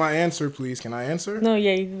would like my answer, please. Can I answer? No,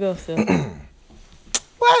 yeah, you can go still.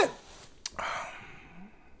 What?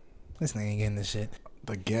 This nigga ain't getting this shit.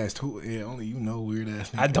 The guest. Who? Yeah, only you know weird ass.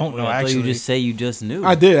 I don't know, I thought actually. you just say you just knew.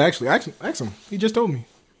 I did actually. Ask him. He just told me.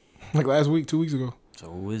 Like last week, 2 weeks ago. So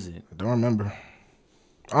who is it? I don't remember.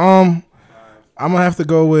 I'm gonna have to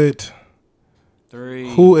go with 3.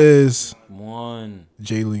 who is 1.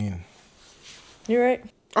 Jaylene. You're right.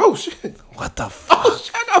 Oh shit! What the fuck? Oh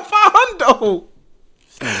shit! I got 500.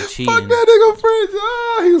 This nigga Fuck cheating. that nigga Fritz.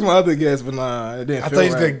 Ah, he was my other guest, but nah, it didn't I feel thought you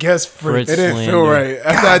was right. going to guess Fritz. It didn't Slander. feel right.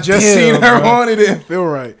 After I just damn, seen her bro. on, it didn't feel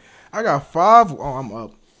right. I got 5. Oh, I'm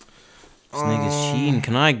up. This nigga's cheating.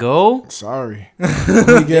 Can I go? Sorry. Let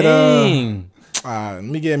me get Dang. let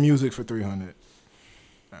me get music for 300.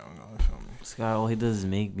 I don't know. You feel me? This guy, all he does is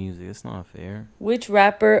make music. It's not fair. Which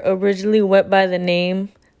rapper originally went by the name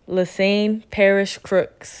Lassane Parish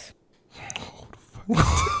Crooks?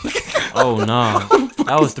 Oh, nah.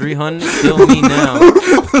 That was 300. Kill me now.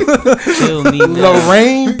 Kill me now.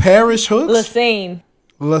 Lorraine Parrish Hooks. Lassane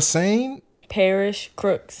Lassane. Parish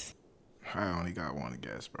Crooks. I only got one to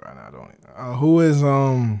guess, bro. And I don't.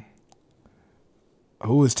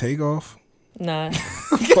 Who is Takeoff? Nah. Who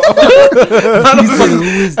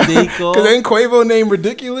is Takeoff? Cause ain't Quavo name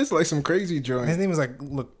ridiculous? Like some crazy joint. His name was like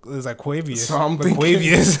Quavius. So I'm thinking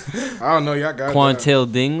Quavius. I don't know. Y'all got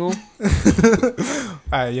Quantel Dingle.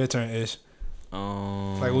 All right, your turn, Ish.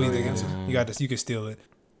 Like, what you thinking? You got this. You can steal it.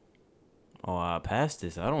 Oh, I passed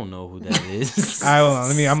this. I don't know who that is. All right, hold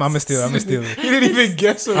on. I'm gonna steal it. You didn't even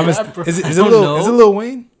guess a rapper. Is it Lil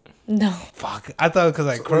Wayne? No. Fuck. I thought because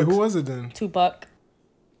like Wait, who was it then? Tupac.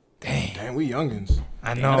 Damn, we youngins.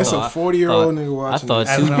 I know. That's a 40-year-old nigga watching. I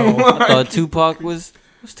thought Tupac was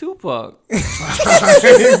Tupac. Go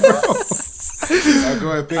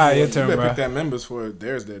ahead, pick your turn, you bro. pick that members for it.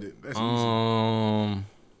 That's easy.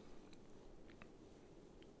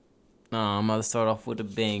 Nah, I'm about to start off with a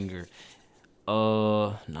banger.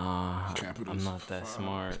 Nah, Capitals. I'm not that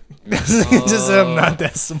smart. Just said I'm not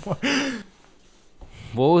that smart.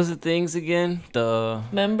 What was the things again? The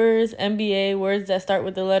Members, NBA, words that start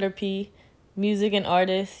with the letter P, music and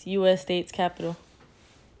artists, U.S. states, capital.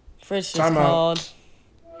 Fritz just called.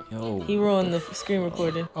 Yo. He ruined the screen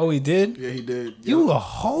recording. Oh, he did? Yeah, he did. You a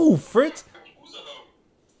hoe, Fritz.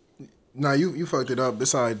 Nah, you fucked it up.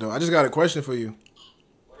 It's alright though. I just got a question for you.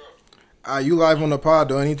 You live on the pod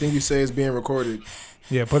though. Anything you say is being recorded.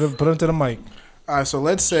 Yeah, put him to the mic. Alright, so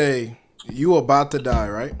let's say you about to die,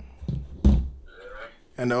 right?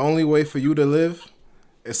 And the only way for you to live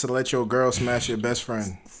is to let your girl smash your best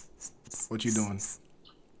friend. What you doing?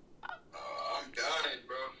 I'm dying,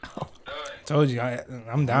 bro. Told you,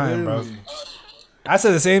 I'm dying, bro. I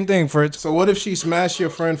said the same thing, Fritz. So what if she smashed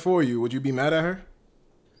your friend for you? Would you be mad at her?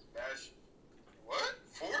 What?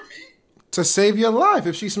 For me? To save your life.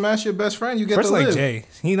 If she smashed your best friend, you get Fritz to live. like Jay.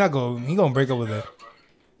 He gonna break up with her.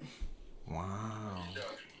 Wow.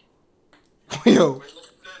 Yo. Let me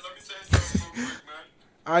say something real quick,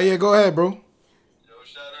 man. Yeah, go ahead, bro. Yo,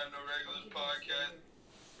 shout out No Regulars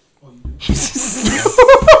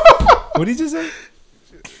podcast. What did you just say?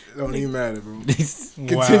 Don't even matter, bro.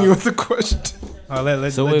 Continue with the question.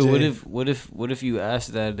 So wait, what if you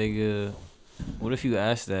ask that nigga? What if you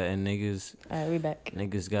ask that and niggas? All right, we back.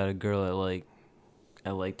 Niggas got a girl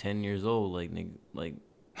at like 10 years old, like nigga, like.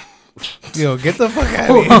 Yo, get the fuck out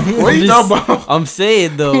of here. What are you talking about? I'm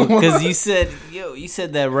saying though, because you said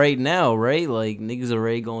that right now, right? Like niggas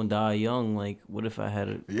already gonna die young. Like, what if I had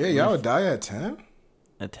a y'all would die at 10?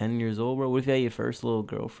 At 10 years old, bro? What if you had your first little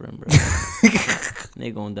girlfriend, bro?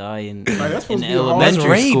 They gonna die in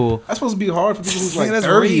elementary school. That's supposed to be hard for people who's like that's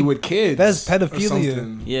 30 rape. with kids. That's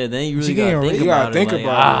pedophilia. Yeah, then you She really gotta think getting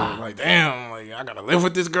about it. Like, damn, like I gotta live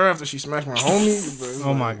with this girl after she smashed my homie.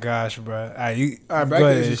 Oh my gosh, bro. All right, back go to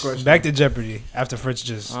ahead. this question. Back to Jeopardy after Fritz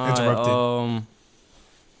just interrupted.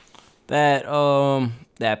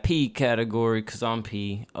 That P category, cause I'm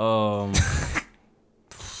P. So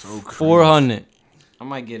 400. I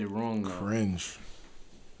might get it wrong though. Cringe.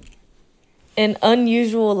 An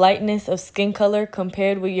unusual lightness of skin color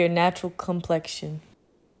compared with your natural complexion.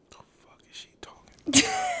 The fuck is she talking?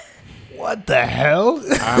 What the hell?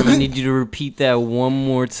 I'm gonna need you to repeat that one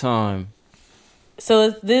more time. So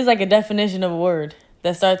this is like a definition of a word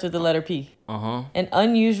that starts with the letter P. An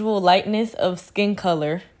unusual lightness of skin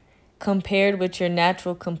color compared with your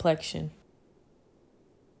natural complexion.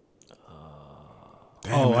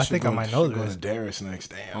 Damn, I think I might know this. Go to Darris next.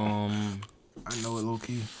 Damn. I know it low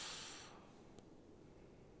key.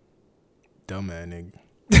 Dumbass nigga.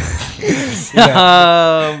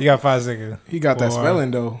 You got 5 seconds. He got that spelling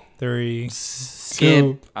though. 3.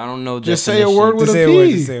 Skip. I don't know. Just say a word with a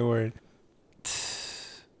P. Just say a word.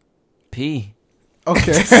 P.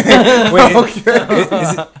 Okay. Wait.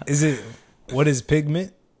 Okay. Is it? What is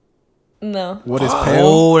pigment? No. What is pale?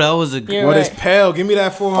 Oh, that was a good. What is pale? Give me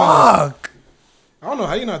that 400. Fuck. I don't know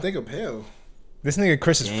how you not think of pale. This nigga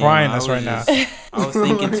Chris is frying us right now. I was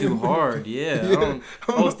thinking too hard. Yeah.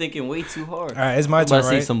 I was thinking way too hard. All right, it's my I was turn, about to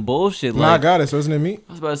say right? some bullshit. No, I got it. So isn't it me?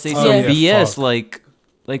 I was about to say Oh, some yeah, BS, fuck.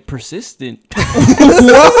 like persistent.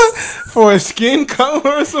 What? For a skin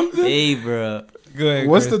color or something? Hey, bro. Go ahead,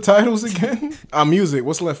 What's Chris. the titles again? Music.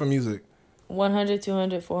 What's left for music? 100,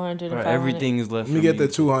 200, 400, and 500. Everything is left. Let me get the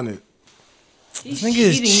 200. He's nigga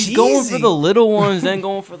is cheating. He's going cheesy. for the little ones, then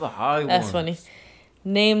going for the high ones. That's funny.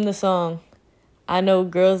 Name the song. I know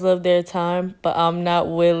girls love their time, but I'm not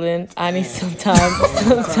willing. I need some time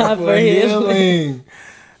for healing.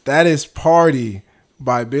 That is Party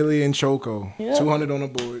by Billy and Choco. Yep. 200 on the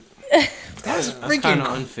board. That's That's kind of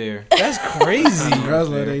unfair. That's crazy. Girls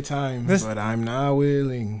love their time, but I'm not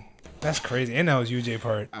willing. That's crazy. And that was UJ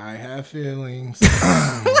part. I have feelings.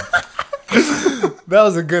 That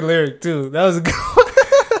was a good lyric too. That was a good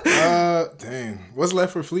one. Dang. What's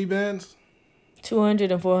left for flea bands?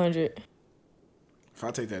 200 and 400. If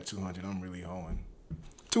I take that 200, I'm really hoeing.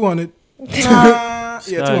 200. Yeah,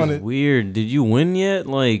 200. Weird. Did you win yet?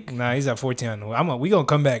 Like, nah, he's at 14. We gonna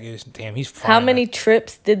come back. Damn, he's fine. How many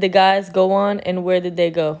trips did the guys go on, and where did they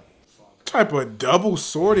go? Type of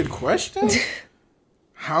double-sorted question?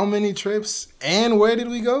 How many trips and where did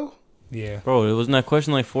we go? Yeah, bro, it wasn't that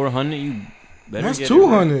question like 400. You better that's get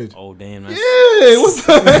 200. Oh damn. That's... Yeah. What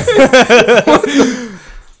the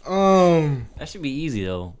heck? That should be easy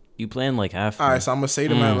though. You plan like half. All right, so I'm gonna say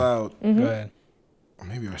them out loud. Go ahead. Or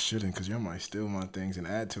maybe I shouldn't, because you might steal my things and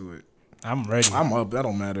add to it. I'm ready. I'm up. That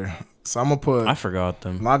don't matter. So I'm gonna put. I forgot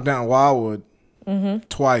them. Lockdown Wildwood.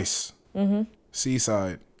 Twice.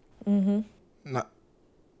 Seaside. Not.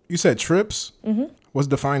 You said trips. What's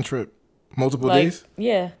defined trip? Multiple days.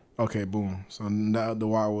 Yeah. Okay, boom. So now the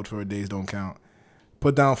Wildwood for days don't count.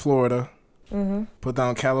 Put down Florida. Put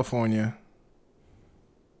down California.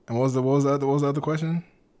 And what was the other question?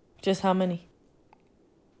 Just how many?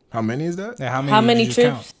 How many is that? Yeah, how many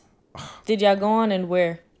trips did y'all go on and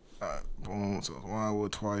where? Boom. So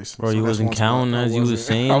Wildwood twice. Bro, so you wasn't counting as you was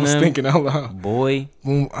saying. I was thinking out loud. Boy.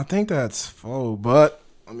 Boom. I think that's 4, but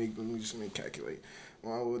let me calculate.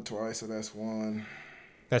 Wildwood twice, so that's 1.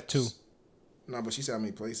 That's 2. No, but she said how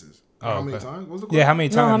many places. Oh, how many okay. times? What was the question? Yeah, how many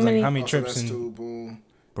times? No, how many So trips? that's 2. Boom.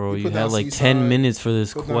 Bro, you had down like Seaside, 10 minutes for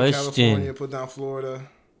this put down California, question. put down Florida.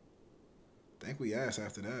 I think we asked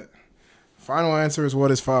after that. Final answer is what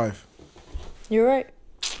is 5? You're right.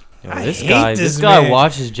 Yo, I this hate guy this guy man.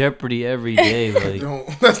 watches Jeopardy every day.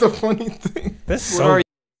 Like, That's the funny thing. That's what so. are you,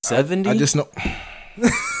 70? I just know.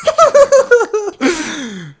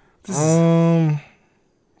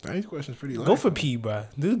 These questions pretty light. Go for P, bro.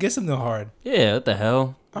 Dude, get something hard. Yeah, what the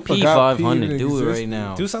hell? I forgot P500, P do it right existed.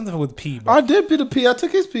 now. Do something with P, bro. I did be the P. I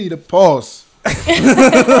took his P. The pause.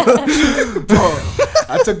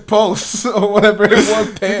 I took pulse or whatever it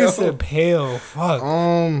was. Pale. He said pale. Fuck.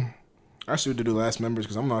 I should do last members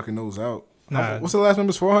because I'm knocking those out. Nah. What's the last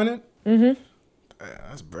members? 400.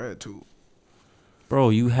 That's bread too. Bro,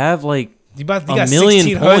 you have like You got a million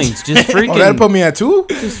 1600. points. Just freaking. Oh, that'll put me at 2.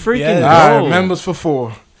 Just freaking Yeah. go. All right, members for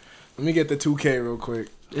 4. Let me get the 2K real quick.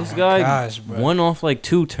 This guy gosh, bro. won off like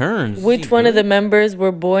 2 turns. Which one of the members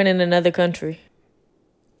were born in another country?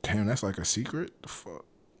 Damn, that's like a secret. The fuck.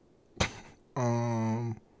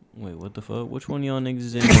 Wait, what the fuck? Which one of y'all niggas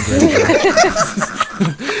is immigrant?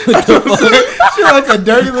 Like a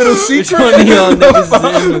dirty little Which secret. one of y'all niggas is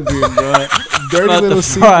immigrant, bro? Dirty About little to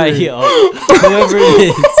fry secret. y'all. Whoever it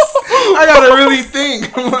is. I gotta really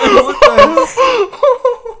think. I'm like, what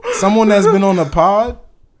the hell? Someone that's been on the pod.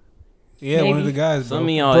 Yeah, one of the guys. Some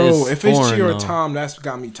Bro. of y'all Bro, is if it's foreign, Chi or though. Tom, that's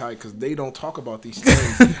got me tight because they don't talk about these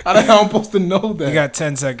things. How the hell I'm supposed to know that? You got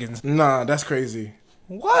 10 seconds. Nah, that's crazy.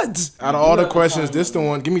 What? Out of all the questions, this the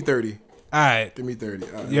one. Give me 30. All right. Give me 30.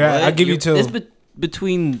 All right. Yeah, I'll give you 2. This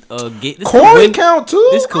between this Corey count too?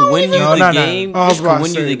 This could win you No, the no, no. game. Oh, I was This about could to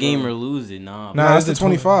win you say, the bro. game or lose it. Nah, Nah, that's the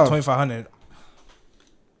 25. 2500.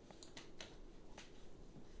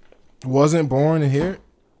 Wasn't born in here.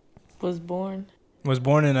 Was born. Was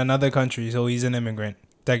born in another country, so he's an immigrant,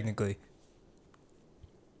 technically.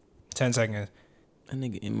 10 seconds. that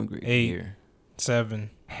nigga immigrated 8, here. 7,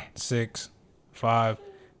 6, 5,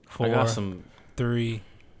 4, I got some. 3,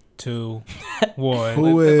 2, 1.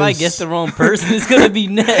 Who If I is- guess the wrong person, it's gonna be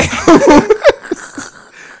next.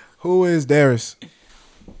 Who is Darris?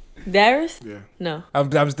 Darris? Yeah. No.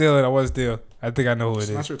 I'm stealing. I was steal. I think I know who it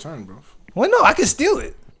It's not is. your turn, bro. Well, no, I can steal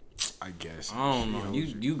it. I guess. I don't know.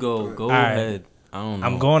 You go right. ahead. I don't know.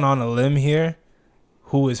 I'm going on a limb here.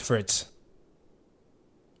 Who is Fritz?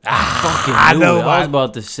 Fucking I knew know, it. I was I-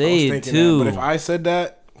 about to I was say it thinking too. that, but if I said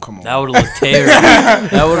that, come on. That would have looked terrible.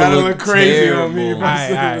 That would have That'd looked look crazy terrible. on me if I Alright,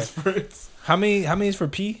 said it alright. was Fritz. How many is for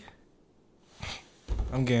P?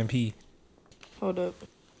 I'm getting P. Hold up.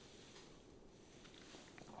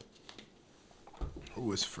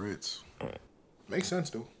 Who is Fritz? Makes sense,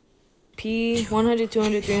 though. P, 100,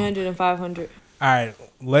 200, 300, and 500. All right,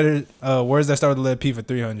 letter. Words that start with the letter P for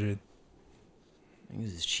 300.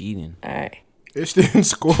 This is cheating. All right. Ish didn't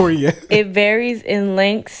score yet. It varies in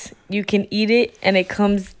lengths. You can eat it, and it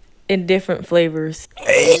comes in different flavors.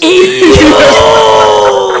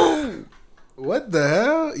 What the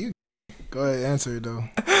hell? You go ahead, answer it though.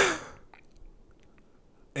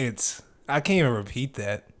 I can't even repeat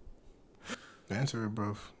that. Answer it,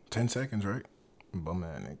 bro. 10 seconds, right? Bum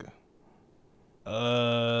ass nigga.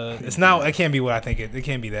 It's not. It can't be what I think it. It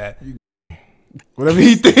can't be that. Whatever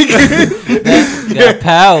he think. Got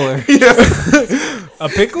power. A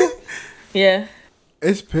pickle? Yeah.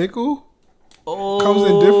 It's pickle. Oh. Comes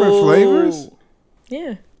in different flavors. Yeah.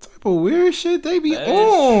 What type But weird shit they be That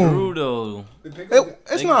on. is true though.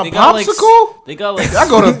 It's not they got popsicle. They got like I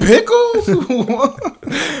go to pickles.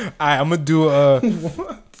 Alright, I'm gonna do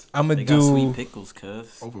What? I'm gonna they got sweet do pickles,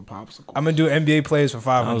 cuz. Over popsicle. I'm gonna do NBA players for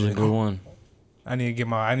That was a 500. good one. I need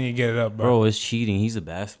to get it up, bro. Bro, it's cheating. He's a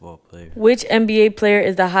basketball player. Which NBA player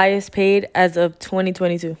is the highest paid as of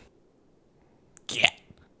 2022? Yeah.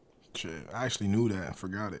 Shit, I actually knew that and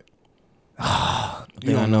forgot it. I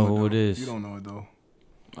think I know who it is. You don't know it though.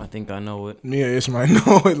 I think I know it. Me and Ish might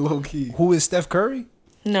know it low key. Who is Steph Curry?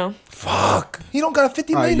 No. Fuck. He don't got a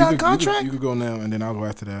 $50 million contract? You could go now and then I'll go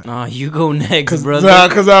after that. Nah, you go next, brother. Nah,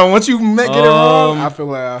 cause once you get it wrong, I feel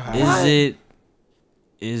like I'll have Is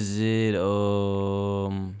it He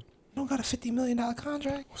don't got a $50 million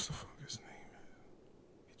contract? What's the fuck his name?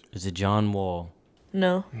 Is it John Wall?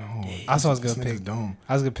 No. No. I was this gonna nigga's pick. dumb.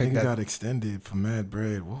 I was gonna pick Nigga that. got extended for mad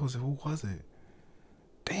bread. What was it? Who was it?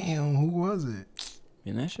 Damn, who was it?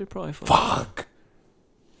 Man, that shit probably Fuck.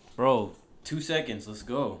 Bro, 2 seconds. Let's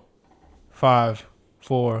go. 5,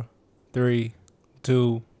 4, 3,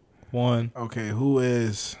 2, 1. Okay, who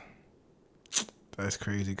is? That's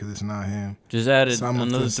crazy because it's not him. Just added So I'm gonna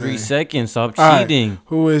another say- 3 seconds. Stop All right, cheating.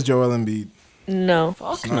 who is Joel Embiid? No.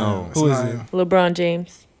 Fuck It's not no. him. It's Who is not it? him. LeBron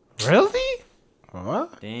James. Really?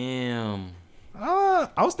 What? Damn. I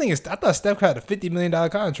thought Steph had a $50 million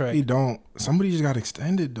contract. He don't. Somebody just got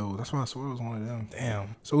extended though. That's why I swear it was one of them.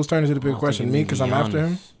 Damn. So whose turn is it to I pick a don't question? think Me, it would because be I'm after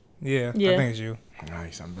him. Giannis. Yeah, Yeah. I think it's you.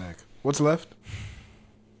 Nice, I'm back. What's left?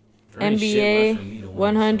 There ain't shit left for me NBA to win,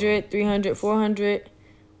 100, 300, 400.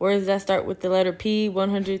 Words that start with the letter P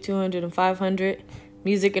 100, 200, and 500.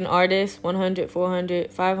 Music and artists 100,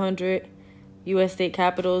 400, 500. U.S. state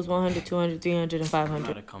capitals 100, 200, 300, and so I'm 500.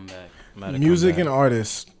 about to come back. I'm about to Music come and back.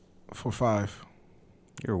 artists for 5.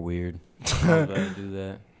 You're weird. I'm about to do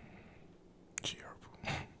that.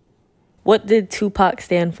 What did Tupac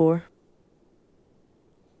stand for?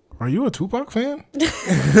 Are you a Tupac fan?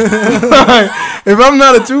 If I'm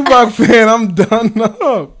not a Tupac fan, I'm done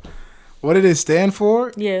up. What did it stand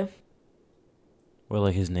for? Yeah. What,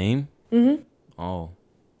 like his name? Mm-hmm. Oh.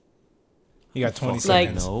 You got 20 Like-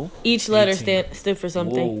 seconds. No. Each letter 18. stood for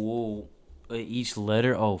something. Whoa. Each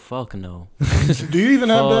letter? Oh, fuck no. Do you even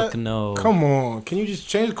have Fuck that? no. Come on. Can you just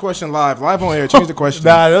change the question live on air? Change the question.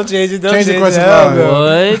 Nah, don't change it. Don't Change the change question it. Hell live.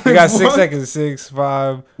 no. What? You got 6 What? seconds. 6,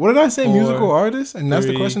 5, What did I say? 4, Musical artist? And that's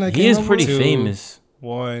the 3. question that came He is up pretty with? 2. famous.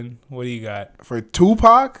 1. What do you got? For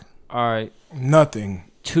Tupac? All right.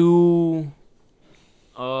 Nothing. 2.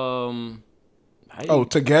 How do Oh, you-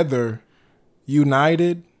 together.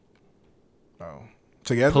 United. Oh.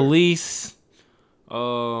 Together? Police.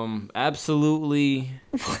 Absolutely.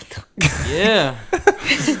 Yeah.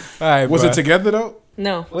 All right, Was bro. it together though?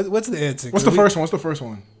 No. What's the answer? What's the first one? What's the first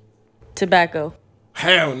one? Tobacco.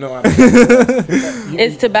 Hell no.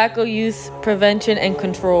 It's tobacco use, prevention, and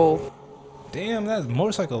control. Damn, that's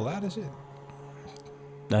motorcycle loud as shit.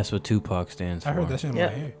 That's what Tupac stands for. I heard that shit in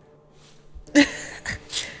Yep. my ear.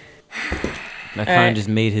 That kind Alright. of just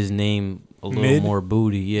made his name a little Mid? more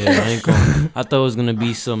booty. Yeah, I thought it was gonna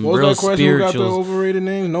be some What was real that question? Who got the spirituals. overrated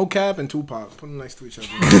names? No Cap and Tupac. Put them next to each other.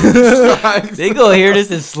 They gonna hear this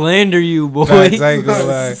and slander you, boy. Facts, I ain't gonna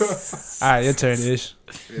lie. All right, your turn, Ish.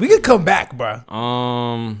 We could come back, bro.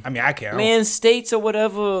 I mean, I can't. Man, states or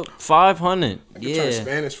whatever, 500. I can Yeah. turn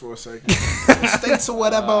Spanish for a second. States or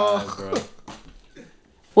whatever. Bro.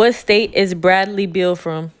 What state is Bradley Beal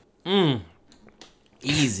from?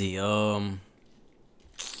 Easy. I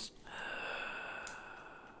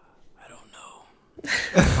don't know.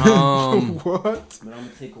 What? But I'm gonna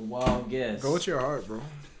take a wild guess. Go with your heart, bro.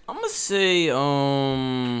 I'm gonna say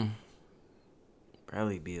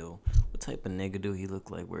Bradley Beal. What type of nigga do he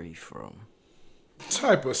look like? Where he from?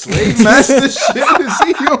 Type of slave master shit is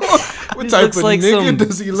he on? What He type looks of like nigga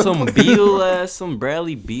does he look some like? Beal ass, some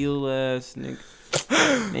Bradley Beal ass nigga.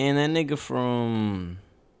 Man, that nigga from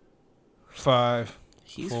 5.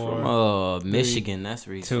 he's 4, from Michigan. That's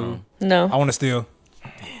where he's 2. from. No. I want to steal.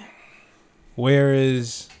 Where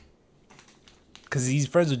is? Because he's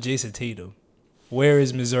friends with Jason Tatum. Where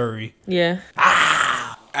is Missouri? Yeah.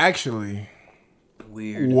 Actually,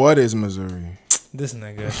 Weird. what is Missouri? This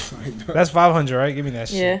nigga. That's 500, right? Give me that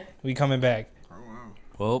shit. Yeah. We coming back.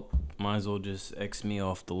 Well, might as well just X me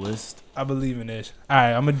off the list. I believe in this. All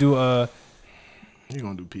right, I'm gonna do You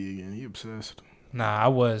gonna do P again? He obsessed. Nah, I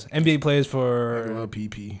was NBA players I for love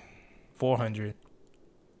PP. 400.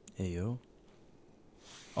 Hey yo.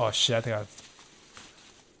 Oh shit! I think I.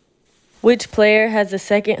 Which player has the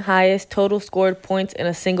second highest total scored points in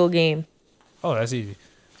a single game? Oh, that's easy.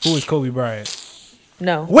 Who is Kobe Bryant?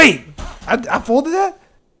 No. Wait, I folded that.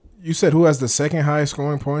 You said who has the second highest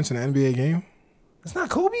scoring points in an NBA game? It's not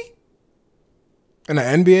Kobe? In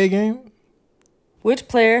an NBA game? Which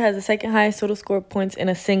player has the second highest total score points in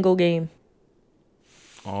a single game?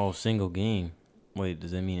 Oh, single game. Wait,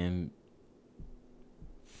 does that mean...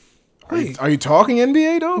 Are you talking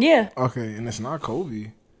NBA, though? Yeah. Okay, and it's not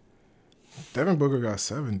Kobe. Devin Booker got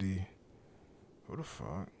 70. Who the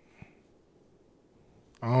fuck?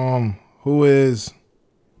 Who is...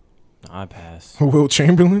 I pass. Will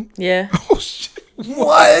Chamberlain? Yeah. Oh, shit.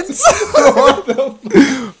 What?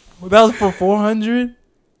 That was for 400?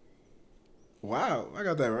 Wow, I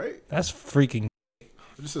got that right. That's freaking... I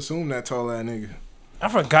just assumed that tall ass nigga. I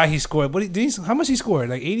forgot he scored. How much he scored?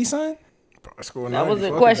 Like 80 something? Probably scored That 90. was a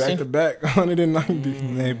Fuck it, question. Back to back, 190.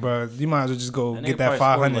 Hey, bro, you might as well just go That get nigga that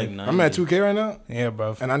probably scored 500. like I'm at 2K right now, Yeah,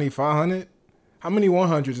 bro. and I need 500. How many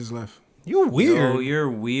 100s is left? You weird. Yo, you're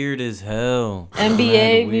weird as hell. NBA, Mad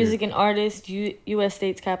weird. music and artists, U.S.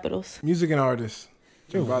 states, capitals. Music and artists.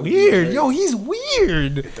 You're weird. Yo, he's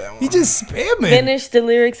weird. He just spamming. Finish the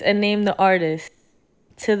lyrics and name the artist.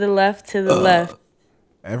 To the left, to the left.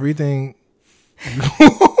 Everything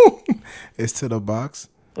is to the box.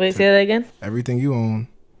 Wait, say that again? Everything you own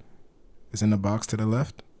is in the box to the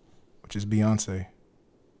left, which is Beyonce.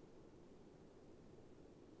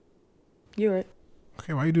 You're right.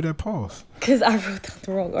 Okay, why you do that pause? Because I wrote down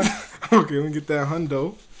the wrong artist. Okay, let me get that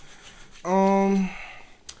hundo.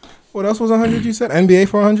 What else was 100 you said? NBA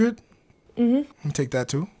for 100? Mm-hmm. Let me take that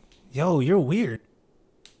too. Yo, you're weird.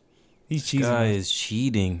 He's cheating. This guy is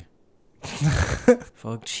cheating.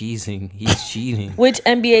 Fuck cheesing. He's cheating. Which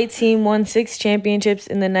NBA team won 6 championships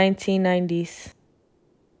in the 1990s?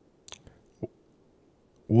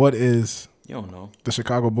 What is You don't know. the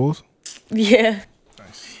Chicago Bulls? Yeah.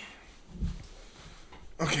 Nice.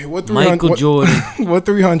 Okay, what Michael Jordan. What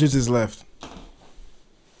 300s is left?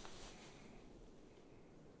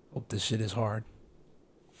 Hope this shit is hard.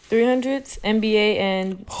 300s, NBA,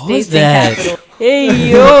 and Pause states and capitals.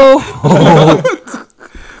 Hey, yo.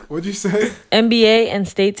 What'd you say? NBA and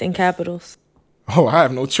states and capitals. Oh, I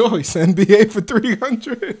have no choice. NBA for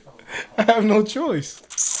 300. I have no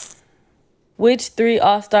choice. Which 3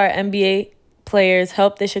 All-Star NBA players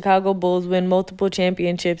helped the Chicago Bulls win multiple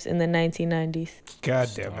championships in the 1990s? God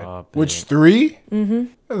damn it. Stop Which it. 3?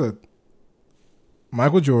 Mm-hmm.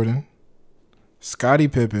 Michael Jordan, Scottie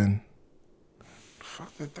Pippen.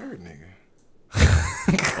 Fuck the third nigga.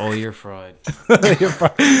 Oh, you're fried. You're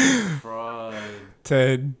fine. Fried.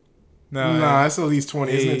 10, 9, Nah, it's at least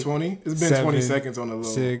 20. Isn't it 20? It's been 20 7, seconds on the low.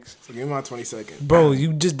 6. So give me my 20 seconds. Bro,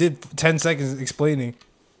 you just did 10 seconds explaining.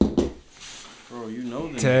 Bro, you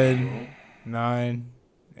know this. 10, 9,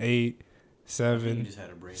 8, You 7, just had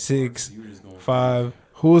a brain 6, fart. You were just going 5,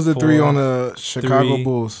 Who was the 3 4, on the Chicago 3,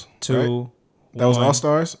 Bulls? 2, Right? That was 1. All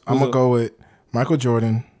Stars. I'm gonna go with Michael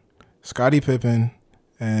Jordan, Scottie Pippen,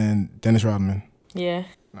 and Dennis Rodman. Yeah.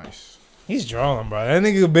 Nice. He's drawing, bro. That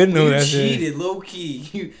nigga been knew You that shit. cheated, low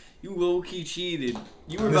key. You low key cheated.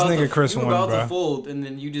 You were This about nigga to, Chris you were won, about bro. to fold, and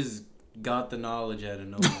then you just got the knowledge out of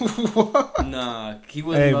nowhere. Nah, he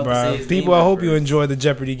wasn't Hey, about to bro. say his People, name I at hope you first. enjoyed the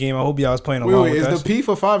Jeopardy game. I hope y'all was playing along Wait, with is us. the P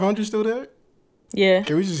for 500 still there? Yeah.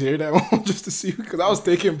 Can we just hear that one just to see? Because I was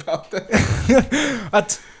thinking about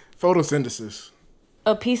that. Photosynthesis.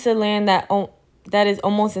 A piece of land that is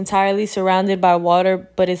almost entirely surrounded by water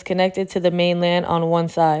but is connected to the mainland on one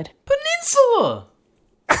side. Peninsula.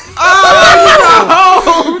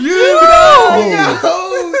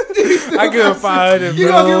 I give him 500, You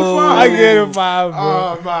bro. gonna give him 500? I give him 5, bro.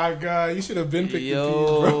 Oh my god, you should have been picking Yo,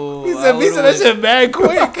 P, bro. He said that shit mad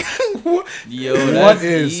quick. Yo, What that's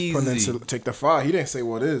is easy. peninsula? Take the 5. He didn't say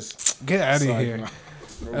what is. Get out of Sorry, here.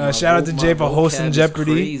 man. Shout out to Jay for hosting vocab is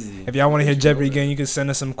Jeopardy. crazy. If y'all want to hear Jeopardy again, you can send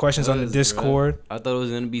us some questions on the Was, Discord. bruh. I thought it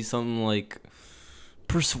was gonna be something like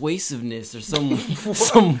persuasiveness or some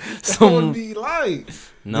That would be like.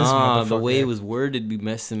 Nah, the way motherfucker. it was worded be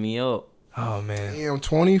messing me up. Oh man, Damn,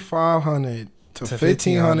 2,500 to to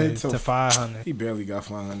 1,500 to 500. He barely got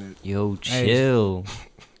 500. Yo, Hey. chill.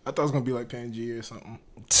 I thought it was gonna be like Pangea or something.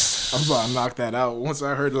 I was about to knock that out. Once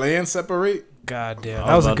I heard land separate, God damn, I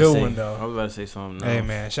that was a about to good say- one I though. was about to say something. Hey else.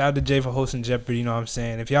 man, shout out to Jay for hosting Jeopardy. You know what I'm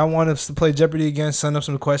saying? If y'all want us to play Jeopardy again, send up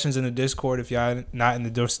some questions in the Discord if y'all not in the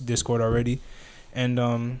Discord already. And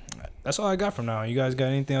that's all I got from now. You guys got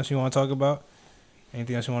anything else you want to talk about?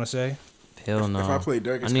 Anything else you want to say? Hell no. if I play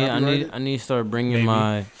Dirk, I it's need copyrighted. I need to start bringing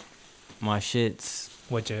Maybe. my shits.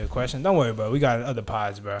 What's your question? Don't worry, bro. We got other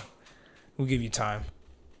pods, bro. We'll give you time.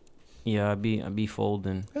 Yeah, I be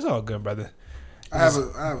folding. It's all good, brother. I have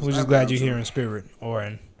We're just glad you're here in spirit or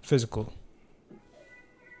in physical.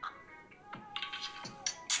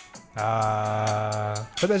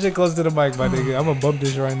 Put that shit close to the mic, my nigga. I'm gonna bump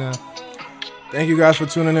this right now. Thank you guys for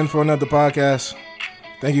tuning in for another podcast.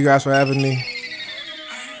 Thank you guys for having me.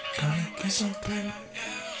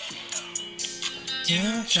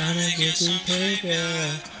 Yeah, trying to get some paper.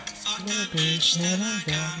 Bitch, then I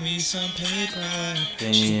got me some paper.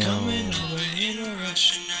 Damn. Coming over in a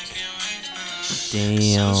rush.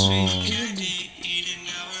 Damn.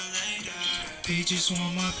 They just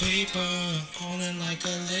want my paper, calling like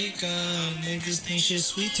a Laker. Niggas think shit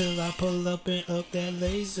sweet till I pull up and up that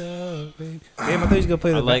laser. Baby. Damn, I thought you was gonna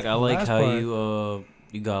play the I like how part.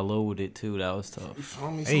 You got low with it too. That was tough.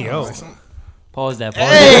 Hey yo. Pause that.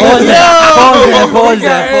 Pause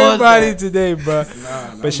that. Everybody today, bro.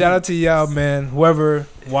 But shout out to y'all, man. Whoever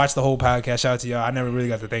watched the whole podcast, shout out to y'all. I never really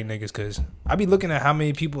got to thank niggas because I be looking at how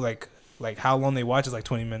many people like how long they watch is like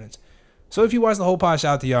 20 minutes. So if you watch the whole pod,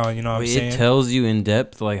 shout out to y'all. You know what I'm saying? It tells you in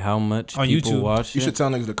depth like how much on people YouTube. watch. You should tell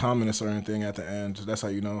niggas to comment a certain thing at the end. That's how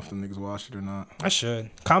you know if the niggas watched it or not. I should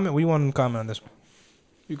comment. We want them to comment on this one.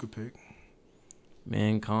 You could pick.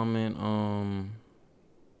 Man, comment.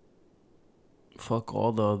 Fuck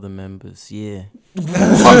all the other members. Yeah.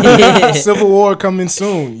 Civil War coming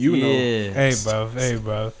soon. You know. Hey,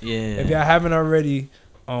 bro. Yeah. If y'all haven't already,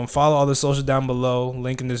 follow all the socials down below.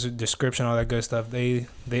 Link in the description, all that good stuff. They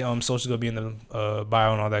socials gonna be in the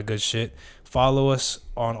bio and all that good shit. Follow us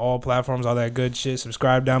on all platforms, all that good shit.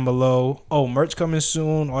 Subscribe down below. Oh, merch coming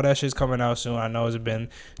soon. All that shit's coming out soon. I know it's been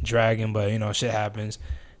dragging, but you know shit happens.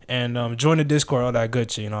 And join the Discord, all that good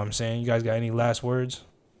shit. You know what I'm saying? You guys got any last words?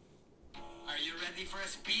 Are you ready for a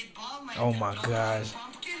speedball? Oh my gosh.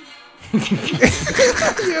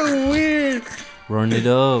 You're weird. Run it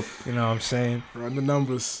up. You know what I'm saying? Run the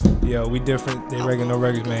numbers. Yo, we different. They regular, no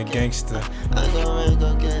regulars, man. Gangsta. I gon' ready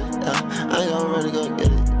go get it. Yeah. I gon' ready go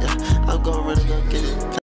get it. Yeah. I'm gon' ready go get it.